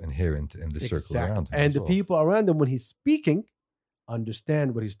opportunities inherent in the circle around him. And as the well. people around him, when he's speaking,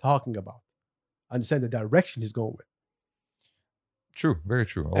 understand what he's talking about, understand the direction he's going with. True, very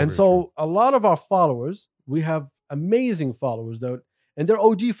true. All And very so true. a lot of our followers, we have amazing followers that, and they're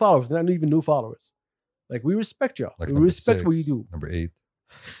OG followers, they're not even new followers. Like we respect y'all. Like we number respect what you 6, do. Number 8,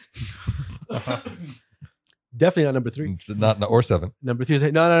 Definitely not number 3. not or 7. Number 3 is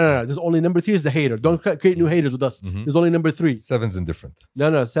no. There's only number 3 is the hater. Don't create new haters with us. Mhm. There's only number 3. 7's indifferent.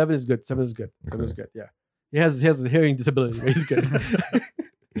 No, 7 is good. 7 is good. 7 is Okay. good. Yeah. He has a hearing disability, but he's good.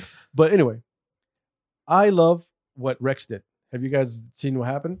 But anyway, I love what Rex did. Have you guys seen what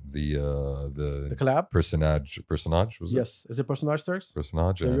happened? The The collab? personage was it? Yes. Is it Personage Turks?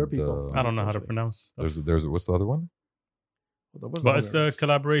 Personage. They're your and, people. I don't know how to Actually. pronounce that. There's what's the other one? But it's the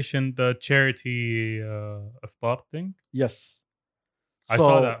collaboration, the charity iftar thing. Yes. I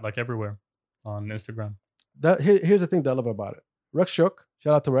saw that like everywhere on Instagram. Here's the thing that I love about it. Rex Shook.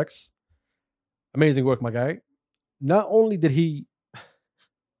 Shout out to Rex. Amazing work, my guy. not only did he,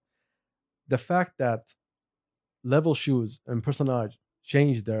 the fact that Level Shoes and Personage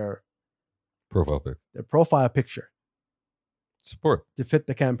changed their profile picture Support. to fit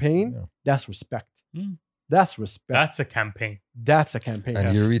the campaign, Yeah. that's respect. Mm. That's respect. That's a campaign. That's a campaign. And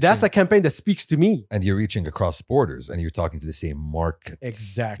Yes. you're reaching, That's a campaign that speaks to me. and you're reaching across borders, and you're talking to the same market.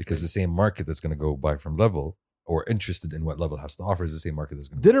 Exactly. Because the same market that's going to go buy from Level or interested in what Level has to offer is the same market that's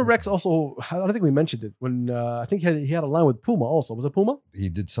going to. Didn't Rex also? I don't think we mentioned it when I think he had a line with Puma. Also, was it Puma? He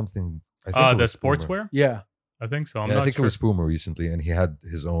did something. I think it The was Puma. sportswear? Yeah. I think so. I'm Yeah, not I think sure. it was Puma recently, and he had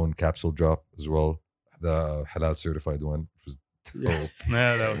his own capsule drop as well, the halal certified one. Which was Yeah. dope.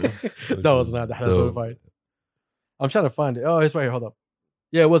 Yeah, that was it. That was not the halal Dope. certified. I'm trying to find it. Oh, it's right here. Hold up.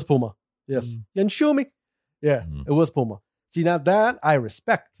 Yeah, it was Puma. Yes. Yanshumi. Yeah, Mm. it was Puma. See, now that I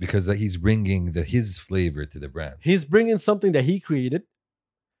respect. Because he's bringing his flavor to the brands. He's bringing something that he created,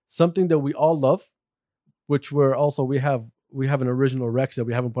 something that we all love, which we have an original Rex that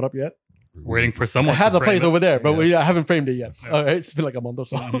we haven't put up yet. Waiting for It someone. has to a place frame it. over there, but we Yes. haven't framed it yet. Yeah. All right, it's been like a month or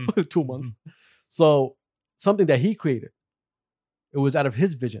so, Mhm. 2 months. So something that he created, it was out of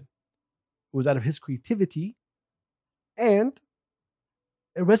his vision, it was out of his creativity, and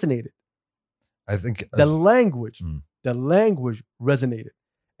it resonated. I think The language, Mm. the language resonated.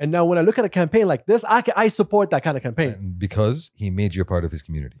 And now when I look at a campaign like this, I support that kind of campaign. and because he made you a part of his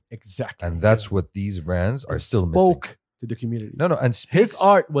community, Exactly. and that's what these brands are It still spoke missing. to the community. No, and His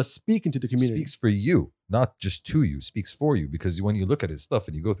art was speaking to the community. speaks for you, not just to you. Speaks for you because when you look at his stuff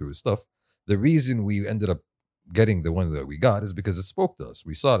and you go through his stuff, the reason we ended up getting the one that we got is because it spoke to us.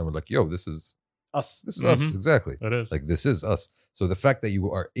 We saw it and we're like, "Yo, this is Us. us Mhm. exactly." It is. Like this is us. So the fact that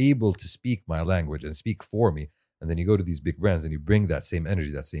you are able to speak my language and speak for me, and then you go to these big brands and you bring that same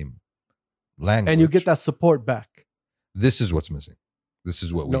energy, that same language, And you get that support back. This is what's missing. This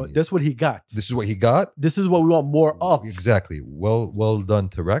is what we No, need. that's what he got. This is what he got. This is what we want more of. Exactly. Well done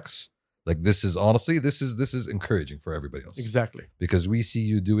to Rex. Like this is honestly, this is encouraging for everybody else. Exactly. Because we see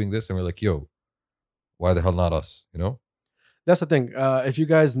you doing this and we're like, yo, why the hell not us? You know? That's the thing. If you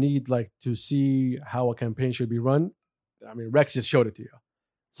guys need like to see how a campaign should be run, I mean, Rex just showed it to you.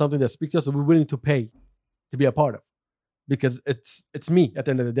 Something that speaks to us that we're willing to pay to be a part of, because it's me at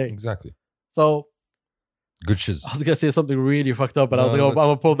the end of the day. Exactly. So Good shiz. I was gonna say something really fucked up, but I was No, like, oh, I'm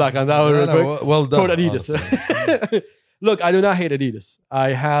gonna pull back on that one real quick. well done. Toward Adidas. honestly. Look, I do not hate Adidas. I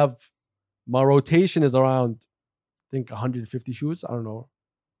have my rotation is around, I think 150 shoes. I don't know.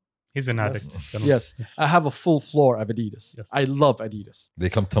 He's an Yes. addict. Yes, I have a full floor of Adidas. Yes. I love Adidas. They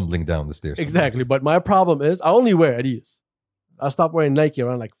come tumbling down the stairs. Exactly. But my problem is I only wear Adidas. I stopped wearing Nike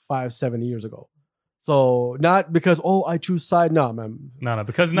around like 5-7 years ago. So not because I choose side. No, man. No,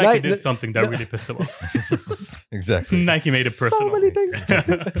 because Nike Nike- did something that really pissed him off. Exactly. Nike made it personal. So many things.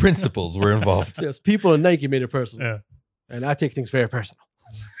 Principles were involved. Yes, people in Nike made it personal. Yeah. And I take things very personal.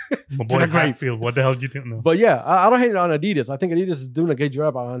 My boy the grave. Hatfield, what the hell did you think? No. But yeah, I don't hate it on Adidas. I think Adidas is doing a good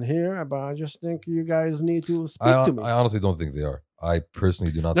job on here, but I just think you guys need to speak to me. I honestly don't think they are. I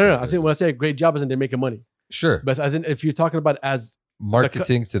personally do not. No. I they're think when I say great job, isn't they're making money. Sure. But as in, if you're talking about as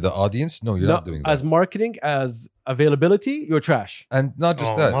Marketing to the audience, no, you're not doing that. as marketing, as availability, you're trash. And not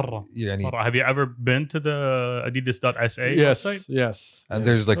just Oh, that. مرة. Yeah, Have you ever been to the Adidas.sa Yes, website? yes. and yes.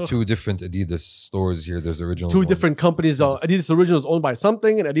 there's like Ugh. 2 different Adidas stores here. There's original. two different companies. Adidas Original is owned by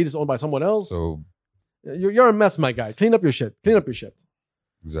something, and Adidas is owned by someone else. So You're a mess, my guy. Clean up your shit. Clean up your shit.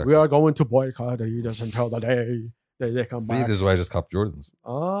 exactly. We are going to boycott Adidas until the day they come See, back. this is why I just copped Jordans.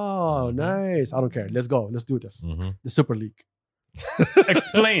 Oh, nice. I don't care. Let's go. Let's do this. Mm-hmm. The Super League.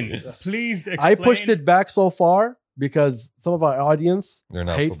 Explain. Please explain. I pushed it back so far because some of our audience They're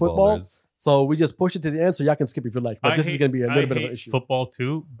not hate football. footballers. So we just push it to the end so y'all can skip if you like. But I this is hate- going to be a I little bit of hate an issue. football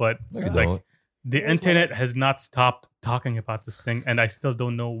too, but No, you like don't. the internet has not stopped talking about this thing, and I still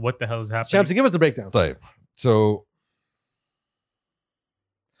don't know what the hell is happening. Shamsi, give us the breakdown. Type. So,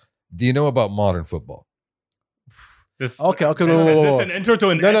 do you know about modern football? This, Okay, is, no, is no, this no. an intro to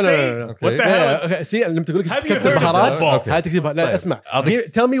an No, no, essay? no, no, no. What Okay. the hell? Is, Okay, see, لما تقول لك Have you كتب heard of بهارات football? Okay. هاي تكتب لا طيب. اسمع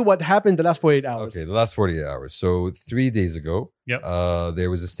I'll tell me what happened the last 48 hours. Okay, the last 48 hours. So 3 days ago, Yep. there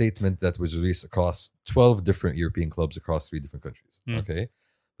was a statement that was released across 12 different European clubs across 3 different countries. Hmm. Okay.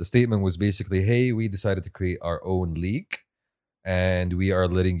 The statement was basically, hey, we decided to create our own league, and we are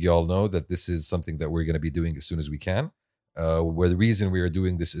letting y'all know that this is something that we're going to be doing as soon as we can. Where the reason we are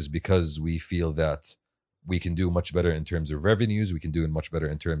doing this is because we feel that we can do much better in terms of revenues. We can do much better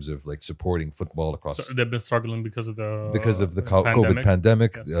in terms of like supporting football across. So they've been struggling because of the COVID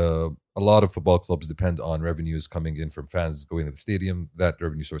pandemic. Yes. A lot of football clubs depend on revenues coming in from fans going to the stadium. That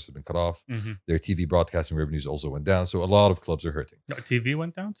revenue source has been cut off. Mhm. Their TV broadcasting revenues also went down. So a lot of clubs are hurting. No, TV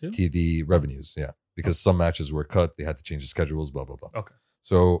went down too. TV revenues, yeah, because some matches were cut. They had to change the schedules. Blah blah blah. Okay.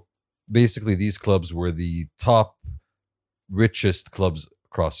 So basically, these clubs were the top richest clubs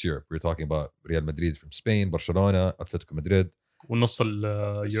across Europe. We're talking about Real Madrid from Spain, Barcelona, Atletico Madrid, ونص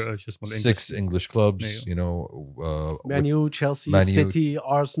شو اسمه 6 English clubs, Yeah. you know, Man U, Chelsea, Man U. City,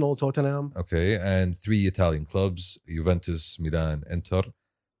 Arsenal, Tottenham. okay, and 3 Italian clubs, Juventus, Milan, Inter,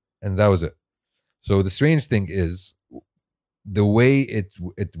 and that was it. So the strange thing is, the way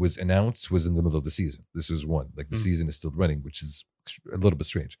it was announced was in the middle of the season. This was one, like the season is still running, which is a little bit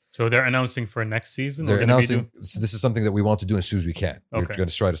strange. So they're announcing for next season. They're We're gonna be announcing so this is something that we want to do as soon as we can. We're Okay. going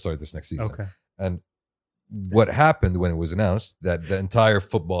to try to start this next season. Okay. And what happened when it was announced, that the entire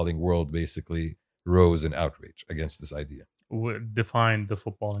footballing world basically rose in outrage against this idea. Define the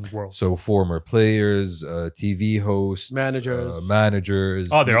footballing world. So former players, TV hosts, managers.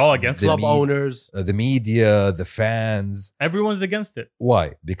 Oh, they're all against the Club owners. the media, the fans. Everyone's against it. Why?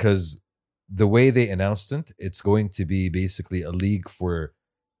 Because the way they announced it, it's going to be basically a league for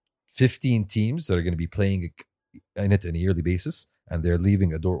 15 teams that are going to be playing in it on a yearly basis, and they're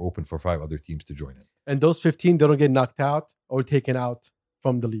leaving a door open for 5 other teams to join in. And those 15, they don't get knocked out or taken out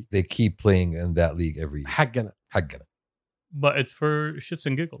from the league. They keep playing in that league every year. حقنا. حقنا. But it's for shits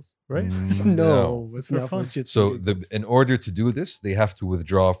and giggles, right? No, it's for not fun. for shit. So in order to do this, they have to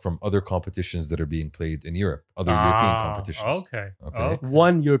withdraw from other competitions that are being played in Europe, other European competitions. Okay. Okay.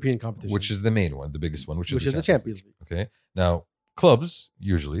 one European competition, Which is the main one, the biggest one, which is the Champions League. Okay. Now, clubs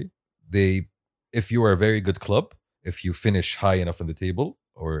usually if you are a very good club, if you finish high enough in the table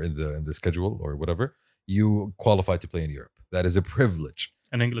or in the schedule or whatever, you qualify to play in Europe. That is a privilege.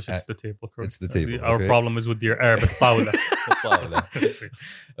 In English, it's the table. Correct? It's the table, Our okay. problem is with your Arabic طاولة.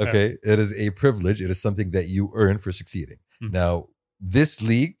 Okay. It is a privilege. It is something that you earn for succeeding. Mhm. Now, this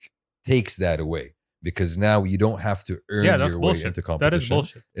league takes that away because now you don't have to earn That's your bullshit. way into competition. That is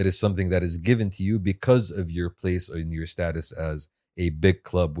bullshit. It is something that is given to you because of your place or in your status as a big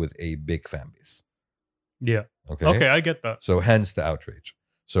club with a big fan base. Yeah. Okay. Okay, I get that. So hence the outrage.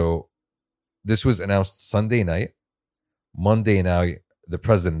 So this was announced Sunday night. Monday night, the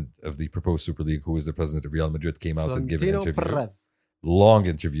president of the proposed Super League, who is the president of Real Madrid, came out and gave an Florentino interview, Perez. long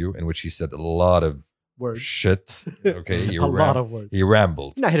interview, in which he said a lot of Words. shit. Okay. A lot of words. He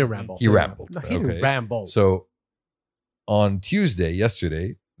rambled. No, he didn't ramble. He rambled. No, he didn't Okay. ramble. So on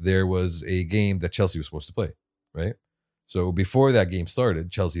yesterday, there was a game that Chelsea was supposed to play, right? So before that game started,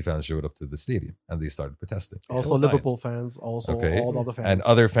 Chelsea fans showed up to the stadium and they started protesting. Also Science. Liverpool fans, also Okay. all the other fans. And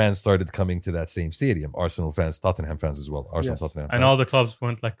other fans started coming to that same stadium. Arsenal fans, Tottenham fans as well. Arsenal, Yes. Tottenham And fans. all the clubs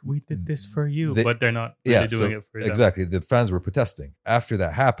went like, "We did this for you," They- but they're not really doing it for them. exactly. The fans were protesting. After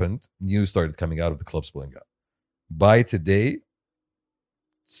that happened, news started coming out of the club splitting up. By today,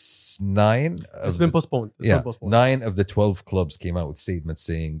 9 It's been postponed. It's been postponed. 9 of the 12 clubs came out with statements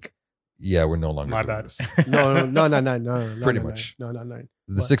saying, "Yeah, we're no longer My doing bad. this." No. Pretty much. No. The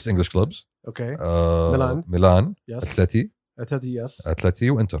What? 6 English clubs: Okay. Milan, Yes. Atleti, Yes.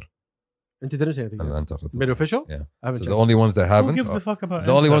 Inter. And didn't say anything. And yet. Inter. Made official? Yeah. I haven't So checked. the only ones that Who haven't, gives are, a fuck about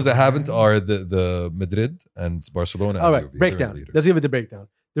the only ones that Inter, haven't man? are the Madrid and Barcelona. All and right, Juve. They're breakdown. leaders. Let's give it the breakdown.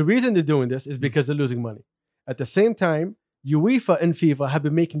 The reason they're doing this is because they're losing money. At the same time, UEFA and FIFA have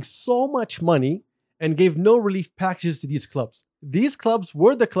been making so much money and gave no relief packages to these clubs. These clubs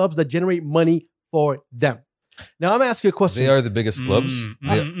were the clubs that generate money for them. Now, I'm going to ask you a question. They are the biggest clubs. Mm,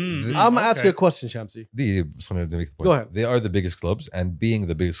 They- mm, mm, they- mm. I'm going to ask Okay. you a question, Shamsi. to make the point. Go ahead. They are the biggest clubs, and being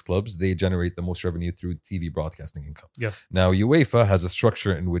the biggest clubs, they generate the most revenue through TV broadcasting income. Yes. Now, UEFA has a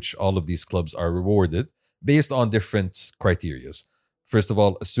structure in which all of these clubs are rewarded based on different criterias. First of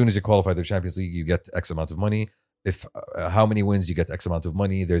all, as soon as you qualify the Champions League, you get X amount of money. If how many wins you get X amount of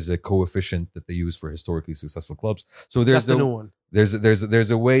money. There's a coefficient that they use for historically successful clubs. So That's there's the new a, one.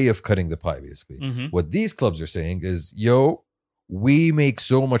 there's a way of cutting the pie basically. Mhm. What these clubs are saying is, yo, we make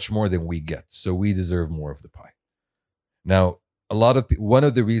so much more than we get, so we deserve more of the pie. Now, one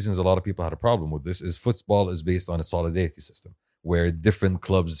of the reasons a lot of people had a problem with this is football is based on a solidarity system where different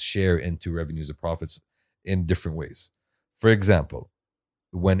clubs share into revenues and profits in different ways. For example,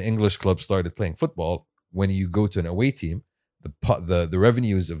 when English clubs started playing football, when you go to an away team, the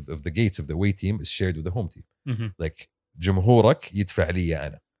revenues of the gates of the away team is shared with the home team. Mhm. Like جمهورك يدفع لي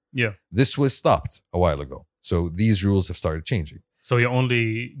أنا. Yeah. This was stopped a while ago. So these rules have started changing. So you only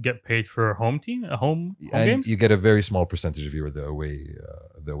get paid for home and games? you get a very small percentage if you were the away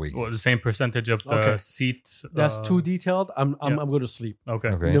Well, games. the same percentage of the Okay. seat. That's too detailed. I'm going to sleep.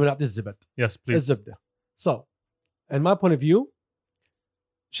 Okay. Okay. No, not this zibit. Yes, please. الزبدة. So, in my point of view,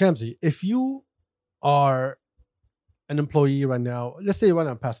 Shamsi, if you are an employee right now, let's say right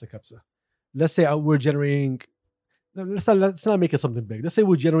now past the Kapsa, let's say we're generating, let's not make it something big. Let's say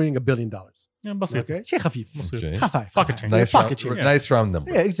we're generating $1 billion. Yeah, بسيط. Okay, شيء خفيف. Okay. خفايف. Pocket change. Nice Pocket round, change. nice round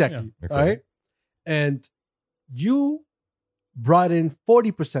number. Yeah, exactly. Yeah. Okay. All right, and you brought in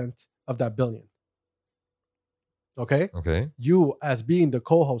 40% of that billion. Okay, Okay. you as being the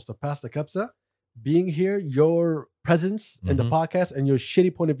co-host of Past the Kapsa, being here, your presence in the Mhm. podcast and your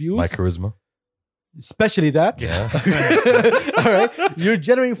shitty point of views, My charisma. especially that. Yeah. All right, you're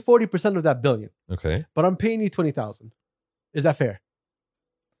generating 40% of that billion, Okay. but I'm paying you 20,000. Is that fair?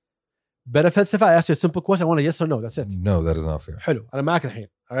 Better if I ask you a simple question, I want a yes or no. That's it. No, that is not fair. حلو انا معك الحين.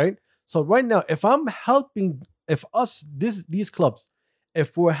 All right, so right now if I'm helping, if us these clubs,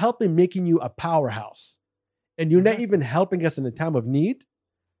 if we're helping making you a powerhouse and you're not even helping us in a time of need,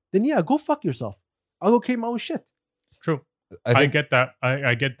 then yeah, go fuck yourself. I'll go keep my own shit. True. I I think get that.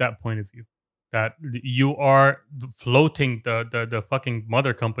 I get that point of view. That you are floating the fucking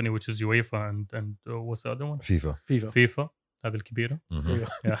mother company, which is UEFA and what's the other one? FIFA. FIFA. هذا الكبيرة. Mhm.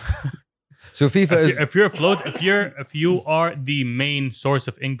 Yeah. So FIFA is if you're float, if you are the main source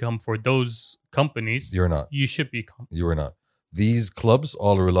of income for those companies, you're not. you should be. You are not. These clubs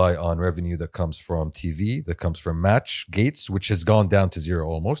all rely on revenue that comes from TV, that comes from match gates, which has gone down to zero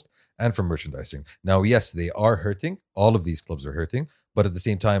almost, and from merchandising. Now, yes, they are hurting. All of these clubs are hurting, but at the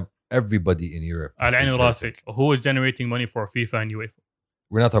same time, everybody in Europe على عيني is وراسي. hurting. Who is generating money for FIFA and UEFA?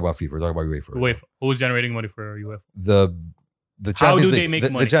 We're not talking about FIFA. We're talking about UEFA. UEFA. Who is generating money for UEFA? The How Champions do they League, make the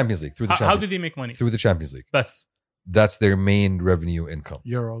money? Champions League through the How Champions do they make money? through the Champions League. Best. That's their main revenue income.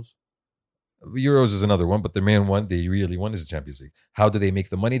 Euros. Euros is another one, but the main one they really want is the Champions League. How do they make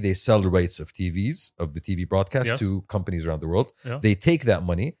the money? They sell the rights of TVs, of the TV broadcast Yes. to companies around the world. Yeah. They take that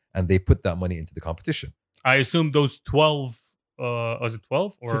money and they put that money into the competition. I assume those 12. Was it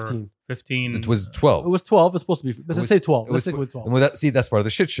 12 or 15. 15? It was 12. It was 12. It's supposed to be. Let's was- say 12. it Let's was- stick with 12. And with that, see, that's part of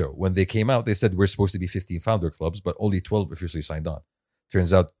the shit show. When they came out, they said we're supposed to be 15 founder clubs, but only 12 officially signed on.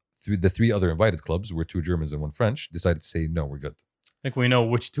 Turns out the three other invited clubs were 2 Germans and 1 French, decided to say, no, we're good. I think we know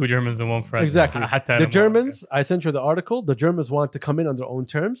which 2 Germans and 1 French. Exactly. حتى The أنا ما- Germans, I sent you the article. The Germans wanted to come in on their own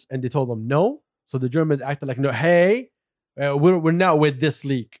terms, and they told them no. So the Germans acted like, no, hey, we're not with this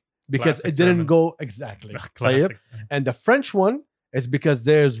league because Classic it didn't Germans. go exactly. Classic. And the French one is because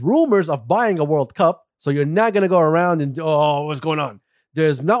there's rumors of buying a World Cup. So you're not going to go around and, oh, what's going on?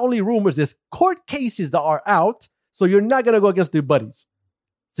 There's not only rumors, there's court cases that are out. So you're not going to go against your buddies.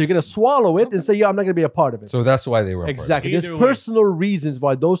 So you're going to swallow it and say, yeah, I'm not going to be a part of it. So that's why they were Exactly. Either There's way. personal reasons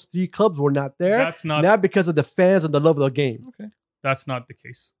why those 3 clubs were not there. That's not Not because of the fans and the love of the game. that's not the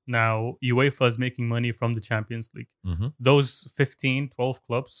case. Now UEFA is making money from the Champions League. Mm-hmm. Those 15, 12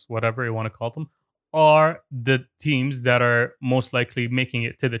 clubs, whatever you want to call them, are the teams that are most likely making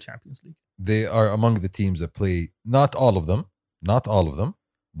it to the Champions League. They are among the teams that play, not all of them,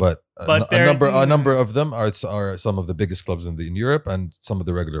 but, But a they're- number of them are some of the biggest clubs in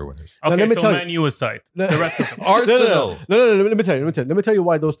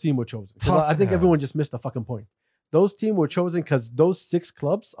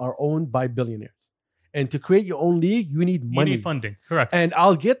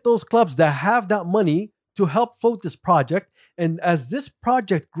to help float this project. And as this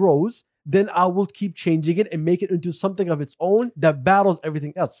project grows, then I will keep changing it and make it into something of its own that battles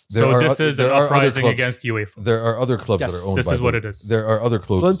everything else. There So are this o- is an there are other uprising clubs. against UEFA. There are other clubs Yes, that are owned this by is what it is. There are other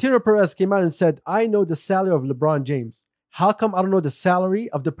clubs. Florentino Perez came out and said, I know the salary of LeBron James. How come I don't know the salary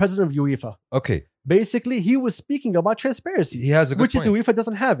of the president of UEFA? Okay, Basically, he was speaking about transparency. he has a good Which point. is UEFA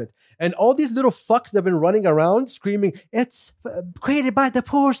doesn't have it. And all these little fucks that have been running around screaming, it's created by the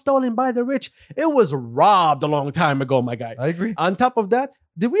poor, stolen by the rich. It was robbed a long time ago, my guy. I agree. On top of that,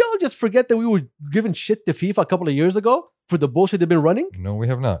 did we all just forget that we were giving shit to FIFA a couple of years ago for the bullshit they've been running? No, we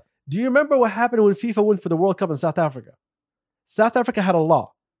have not. Do you remember what happened when FIFA went for the World Cup in South Africa? South Africa had a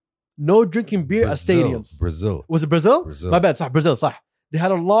law. No drinking beer at stadiums. Brazil, Was it Brazil? Brazil. My bad, صح, Brazil, صح. They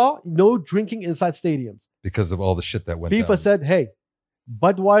had a law, no drinking inside stadiums. because of all the shit that went FIFA down. said, hey,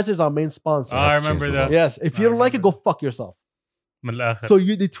 Budweiser's our main sponsor. I Let's remember change the that. law. Yes, if you I don't like it, remember. go fuck yourself. من الآخر. So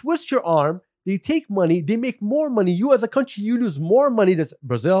they twist your arm, they take money, they make more money. You as a country, you lose more money. That's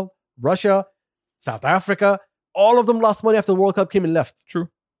Brazil, Russia, South Africa. All of them lost money after the World Cup came and left. True.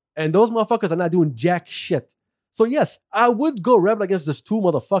 And those motherfuckers are not doing jack shit. So yes, I would go rebel against those two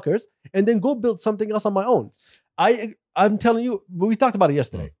motherfuckers and then go build something else on my own. I'm telling you, we talked about it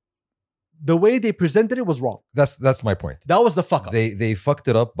yesterday. The way they presented it was wrong. That's my point. That was the fuck up. They fucked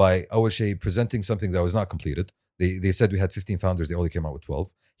it up by Awashay presenting something that was not completed. They said we had 15 founders. They only came out with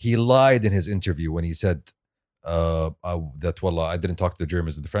 12. He lied in his interview when he said that, wallah, I didn't talk to the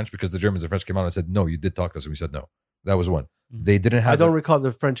Germans and the French, because the Germans and French came out and said, no, you did talk to us. And we said no. That was one. They didn't have I don't recall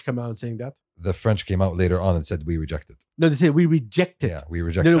the French come out and saying that. The French came out later on and said we rejected. No, they said we rejected. Yeah, we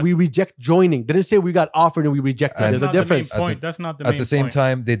rejected. No, we reject joining. They didn't say we got offered and we rejected. And There's a difference. That's not the main point. At the same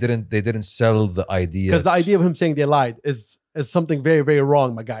time, they didn't sell the idea. Because the idea of him saying they lied is something very, very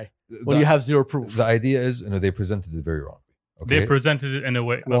wrong, my guy. When you have zero proof. The idea is, they presented it very wrongly. Okay? They presented it in a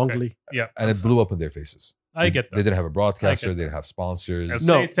way wrongly. Okay. Yeah, and it blew up in their faces. I get that. They didn't have a broadcaster. They didn't have sponsors. If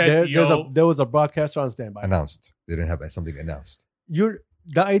No, they said, there was a broadcaster on standby. Announced. They didn't have something announced.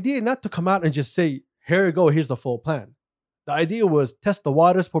 The idea not to come out and just say, here you go, here's the full plan. The idea was test the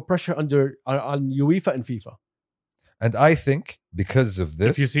waters, put pressure on UEFA and FIFA. And I think because of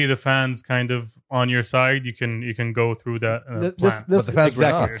this, if you see the fans kind of on your side, you can go through that plan. but the fans were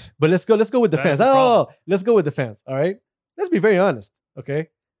not. But let's go with the fans. Let's go with the fans. All right. Let's be very honest. Okay.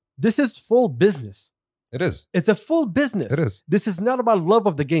 This is full business. It is. It's a full business. It is. This is not about love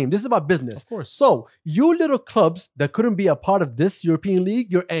of the game. This is about business. Of course. So you little clubs that couldn't be a part of this European League,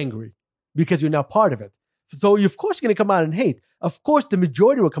 you're angry because you're not part of it. So of course you're going to come out and hate. Of course the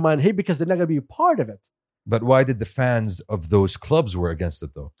majority will come out and hate because they're not going to be a part of it. But why did the fans of those clubs were against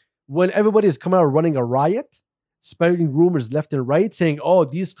it though? When everybody is coming out running a riot, spreading rumors left and right, saying, oh,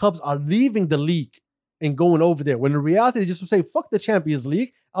 these clubs are leaving the league and going over there. When in reality, they just would say, fuck the Champions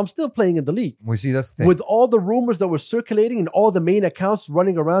League. I'm still playing in the league. We see that's the thing. With all the rumors that were circulating and all the main accounts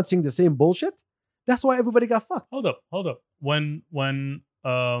running around saying the same bullshit, that's why everybody got fucked. Hold up. When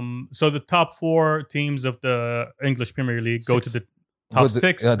so the top 4 teams of the English Premier League go to the top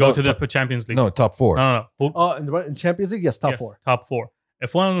 6, go to the Champions League. No, top 4. No. In Champions League, yes, top 4. Top 4.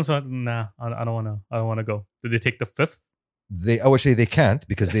 If one of them said, nah, I don't want to go. Did they take the 5th? I would say they can't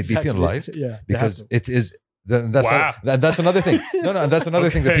because they'd be penalized. Yeah, because it is. That's another thing. No, that's another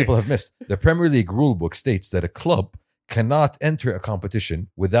thing that people have missed. The Premier League rulebook states that a club cannot enter a competition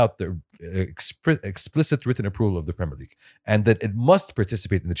without the explicit written approval of the Premier League, and that it must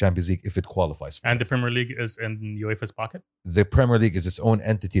participate in the Champions League if it qualifies for and it. the Premier League is in UEFA's pocket? The Premier League is its own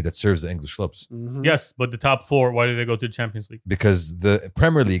entity that serves the English clubs. Mm-hmm. Yes, but the top 4, why did they go to the Champions League? Because the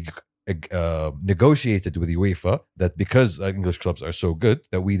Premier League negotiated with UEFA that because English clubs are so good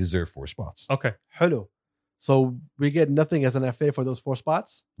that we deserve 4 spots. Okay. Hello. So we get nothing as an FA for those 4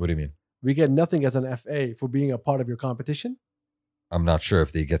 spots? What do you mean? We get nothing as an FA for being a part of your competition? I'm not sure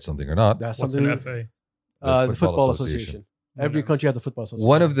if they get something or not. That's What's something. an FA? The Football Association. Every country has a football association.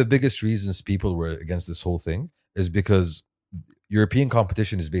 One of the biggest reasons people were against this whole thing is because European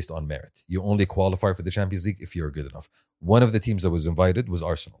competition is based on merit. You only qualify for the Champions League if you're good enough. One of the teams that was invited was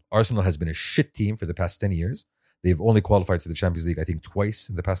Arsenal. Arsenal has been a shit team for the past 10 years. They've only qualified to the Champions League, I think, twice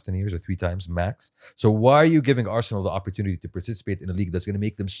in the past 10 years or 3 times max. So why are you giving Arsenal the opportunity to participate in a league that's going to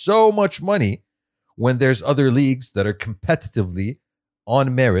make them so much money when there's other leagues that are competitively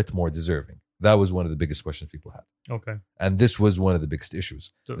on merit more deserving? That was one of the biggest questions people had. Okay. And this was one of the biggest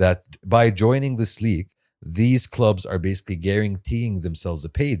issues. So- That by joining this league, these clubs are basically guaranteeing themselves a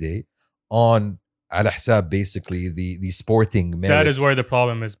payday on al hisab, basically the sporting merit That is where the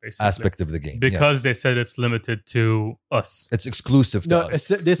problem is, basically. aspect of the game. Because Yes. they said it's limited to us. It's exclusive to No, us.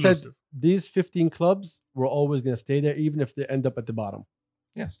 they said Exclusive. these 15 clubs were always going to stay there, even if they end up at the bottom.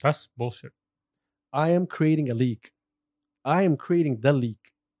 Yes. That's bullshit. I am creating a league. I am creating the league.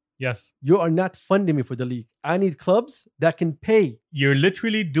 Yes. You are not funding me for the league. I need clubs that can pay. You're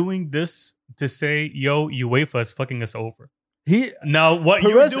literally doing this to say, yo, UEFA is fucking us over. He Now, what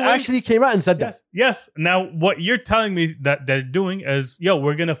you're Perez doing... actually came out and said that. Yes. Now, what you're telling me that they're doing is, yo,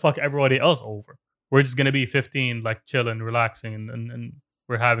 we're going to fuck everybody else over. We're just going to be 15, like chilling, relaxing, and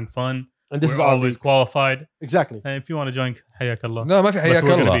we're having fun. And this we're is our always league. qualified. Exactly. And if you want to join, حياك الله. No, ما في بس حياك we're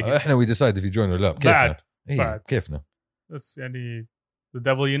gonna الله. be here. احنا we decide if you join or لا. Bad. كيفنا. Bad. كيفنا. That's the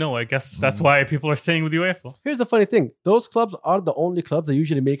devil you know. I guess that's why people are staying with UEFA. Here's the funny thing. Those clubs are the only clubs that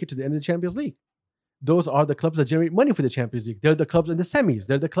usually make it to the end of the Champions League. Those are the clubs that generate money for the Champions League. They're the clubs in the semis.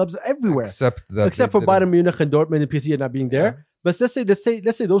 They're the clubs everywhere. Except Except for Bayern Munich and Dortmund and PSG not being there. Yeah. But let's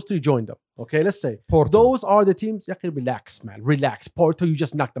say those 3 joined them. Okay, let's say. Porto. Those are the teams. You can relax, man. Relax. Porto, you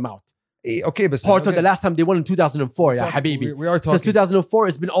just knocked them out. Okay, but Porto, the last time they won in 2004, yeah, Habibi. We are talking. Since 2004,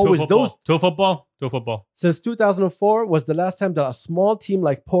 it's been always those. To football. Since 2004 was the last time that a small team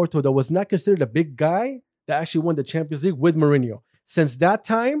like Porto that was not considered a big guy that actually won the Champions League with Mourinho. Since that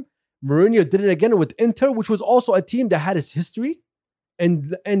time, Mourinho did it again with Inter, which was also a team that had its history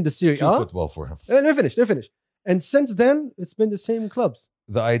and the Serie Too A. football for him. Let me finish. And since then, it's been the same clubs.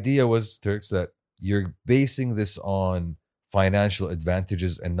 The idea was, Turks, that you're basing this on financial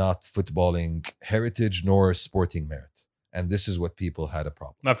advantages and not footballing heritage nor sporting merit. And this is what people had a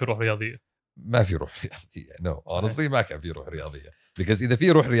problem. ما في روح رياضية. ما في روح رياضية. No, honestly, ما كان في روح رياضية. Because إذا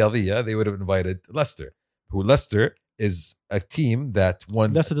في روح رياضية, they would have invited Leicester, who Leicester is a team that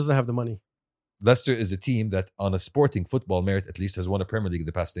won. Leicester doesn't have the money. Leicester is a team that, on a sporting football merit, at least has won a Premier League in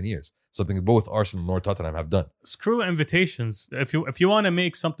the past 10 years. Something both Arsenal nor Tottenham have done. Screw invitations. If you want to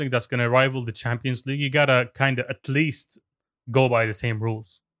make something that's going to rival the Champions League, you gotta kind of at least go by the same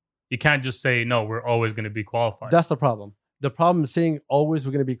rules. You can't just say no. We're always going to be qualified. That's the problem. The problem is saying always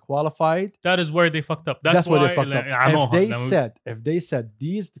we're going to be qualified. That is where they fucked up. That's where why, they fucked up. If they said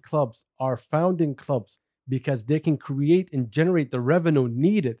these clubs are founding clubs because they can create and generate the revenue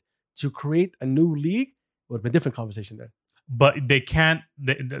needed to create a new league, it would have been a different conversation there. But they can't.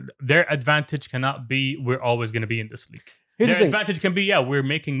 Their advantage cannot be we're always going to be in this league. Their advantage can be we're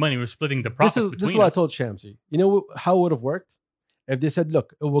making money, we're splitting the profits between us. This is what I told Shamsi. You know how it would have worked if they said,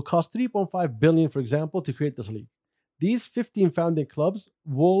 look, it will cost 3.5 billion, for example, to create this league. These 15 founding clubs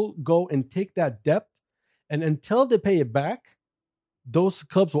will go and take that debt, and until they pay it back, those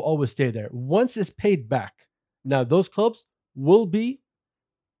clubs will always stay there. Once it's paid back, now those clubs will be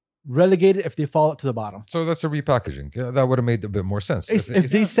relegated if they fall to the bottom. So that's a repackaging. That would have made a bit more sense. If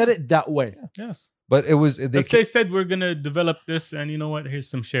they said it that way. Yes. But it was... If they said we're going to develop this and you know what, here's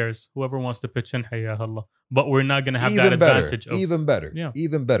some shares. Whoever wants to pitch in, hayya Allah. But we're not going to have that advantage. Even better. Yeah.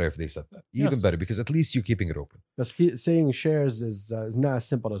 Even better if they said that. Even better, because at least you're keeping it open. Because saying shares is not as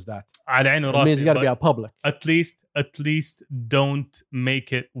simple as that. It means you got to be a public. At least don't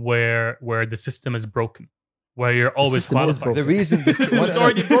make it where the system is broken. Where you're always qualified. The reason the system is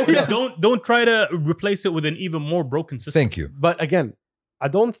already broken. Don't try to replace it with an even more broken system. Thank you. But again, I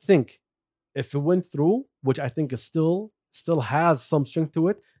don't think if it went through, which I think is still has some strength to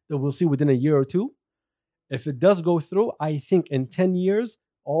it, that we'll see within a year or two. If it does go through, I think in 10 years,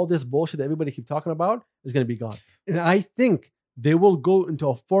 all this bullshit that everybody keep talking about is going to be gone. And I think they will go into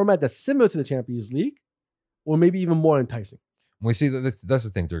a format that's similar to the Champions League, or maybe even more enticing. We see that's the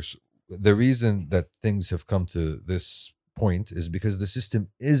thing. The reason that things have come to this point is because the system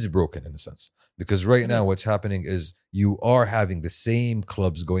is broken in a sense. Because right now, what's happening is you are having the same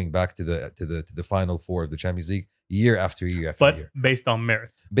clubs going back to the final four of the Champions League year after year after year. But based on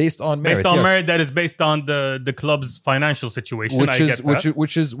merit. Based on merit that is based on the club's financial situation.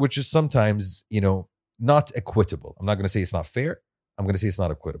 Which is sometimes, not equitable. I'm not going to say it's not fair. I'm going to say it's not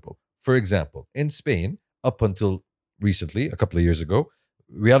equitable. For example, in Spain, up until recently, a couple of years ago,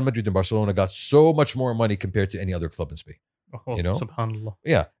 Real Madrid and Barcelona got so much more money compared to any other club in Spain. Subhanallah.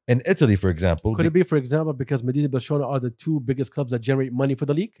 Yeah. In Italy, for example. Could it be, for example, because Madrid and Barcelona are the two biggest clubs that generate money for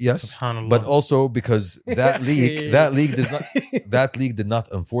the league? Yes. But also because that league did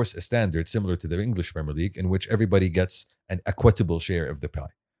not enforce a standard similar to the English Premier League in which everybody gets an equitable share of the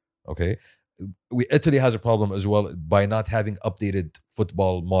pie. Okay. Italy has a problem as well by not having updated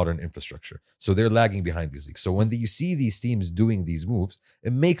football modern infrastructure. So they're lagging behind these leagues. So when you see these teams doing these moves,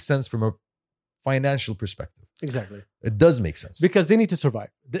 it makes sense from a financial perspective. Exactly. It does make sense. Because they need to survive.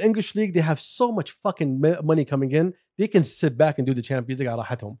 The English league, they have so much fucking money coming in. They can sit back and do the Champions League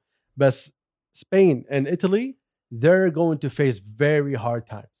at home. But Spain and Italy, they're going to face very hard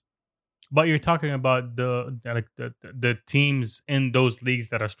times. But you're talking about the teams in those leagues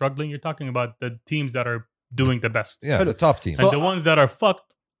that are struggling. You're talking about the teams that are doing the best. Yeah, the top teams. And the ones that are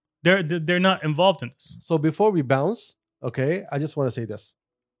fucked, they're not involved in this. So before we bounce, okay, I just want to say this.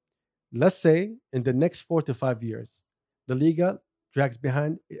 Let's say in the next 4 to 5 years, the Liga drags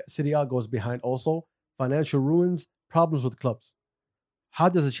behind, Serie A goes behind also, financial ruins, problems with clubs. How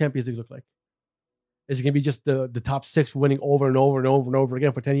does the Champions League look like? Is it going to be just the top 6 winning over and over and over and over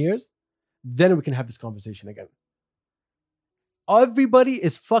again for 10 years? Then we can have this conversation again. Everybody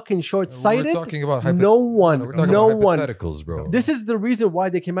is fucking short-sighted. We're talking about hypotheticals, bro. This is the reason why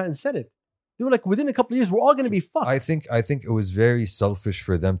they came out and said it. They were like, within a couple of years, we're all going to be fucked. I think it was very selfish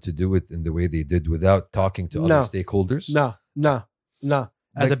for them to do it in the way they did without talking to other stakeholders. No.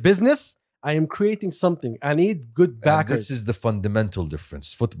 As a business, I am creating something. I need good backers. And this is the fundamental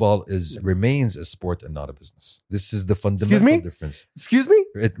difference. Football remains a sport and not a business. This is the fundamental difference. Excuse me?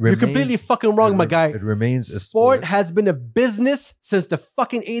 You're completely fucking wrong, my guy. It remains a sport. Has been a business since the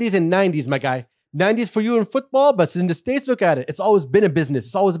fucking 80s and 90s, my guy. 90s for you in football, but in the States, look at it. It's always been a business.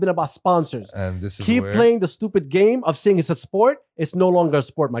 It's always been about sponsors. And this is Keep playing the stupid game of saying it's a sport. It's no longer a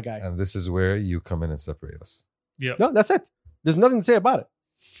sport, my guy. And this is where you come in and separate us. Yeah. No, that's it. There's nothing to say about it.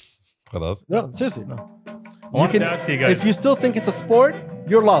 خلاص. No, seriously. I wanted to ask you guys. If you still think it's a sport,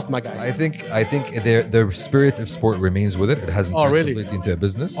 You're lost, my guy. I think the spirit of sport remains with it. It hasn't turned really? completely into a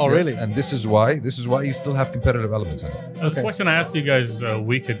business. Oh, really? And this is why you still have competitive elements in it. There's a question I asked you guys a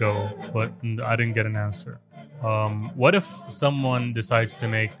week ago, but I didn't get an answer. What if someone decides to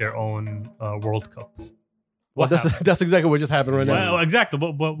make their own World Cup? Well, that's exactly what just happened right now. Well, exactly.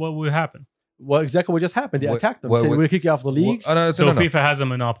 What would happen? Well, exactly what just happened. They attacked them. what- Said, what- we'll kick you off the leagues. No, So no. FIFA has a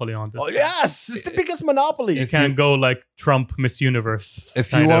monopoly on this. Oh, yes. It's the biggest monopoly. You can't go like Trump Miss Universe.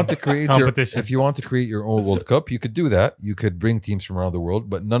 If you kind want of to create competition. if you want to create your own World Cup, you could do that. You could bring teams from around the world,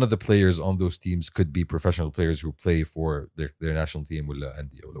 but none of the players on those teams could be professional players who play for their national team ولا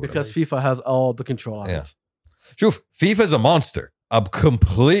أندية ولا whatever. Because FIFA has all the control on Yeah. it. Shoof, FIFA's a monster. I'm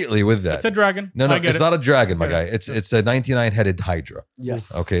completely with that. It's a dragon. No, I get it's it. not a dragon, my Yeah. guy. It's a 99-headed hydra.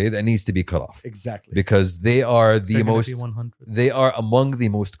 Yes. Okay, that needs to be cut off Exactly. because they are They're the gonna most. be 100. They are among the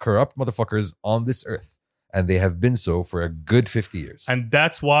most corrupt motherfuckers on this earth, and they have been so for a good 50 years. And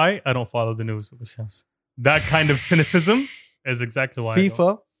that's why I don't follow the news. Shams. That kind of cynicism is exactly why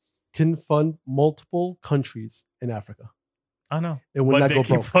FIFA can fund multiple countries in Africa. I know. It will But not they go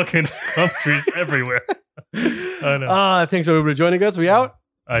keep broke. fucking countries everywhere. I know. Thanks everybody for joining us. We out.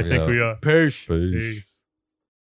 I think Yeah. we are. Peace. Peace. Peace.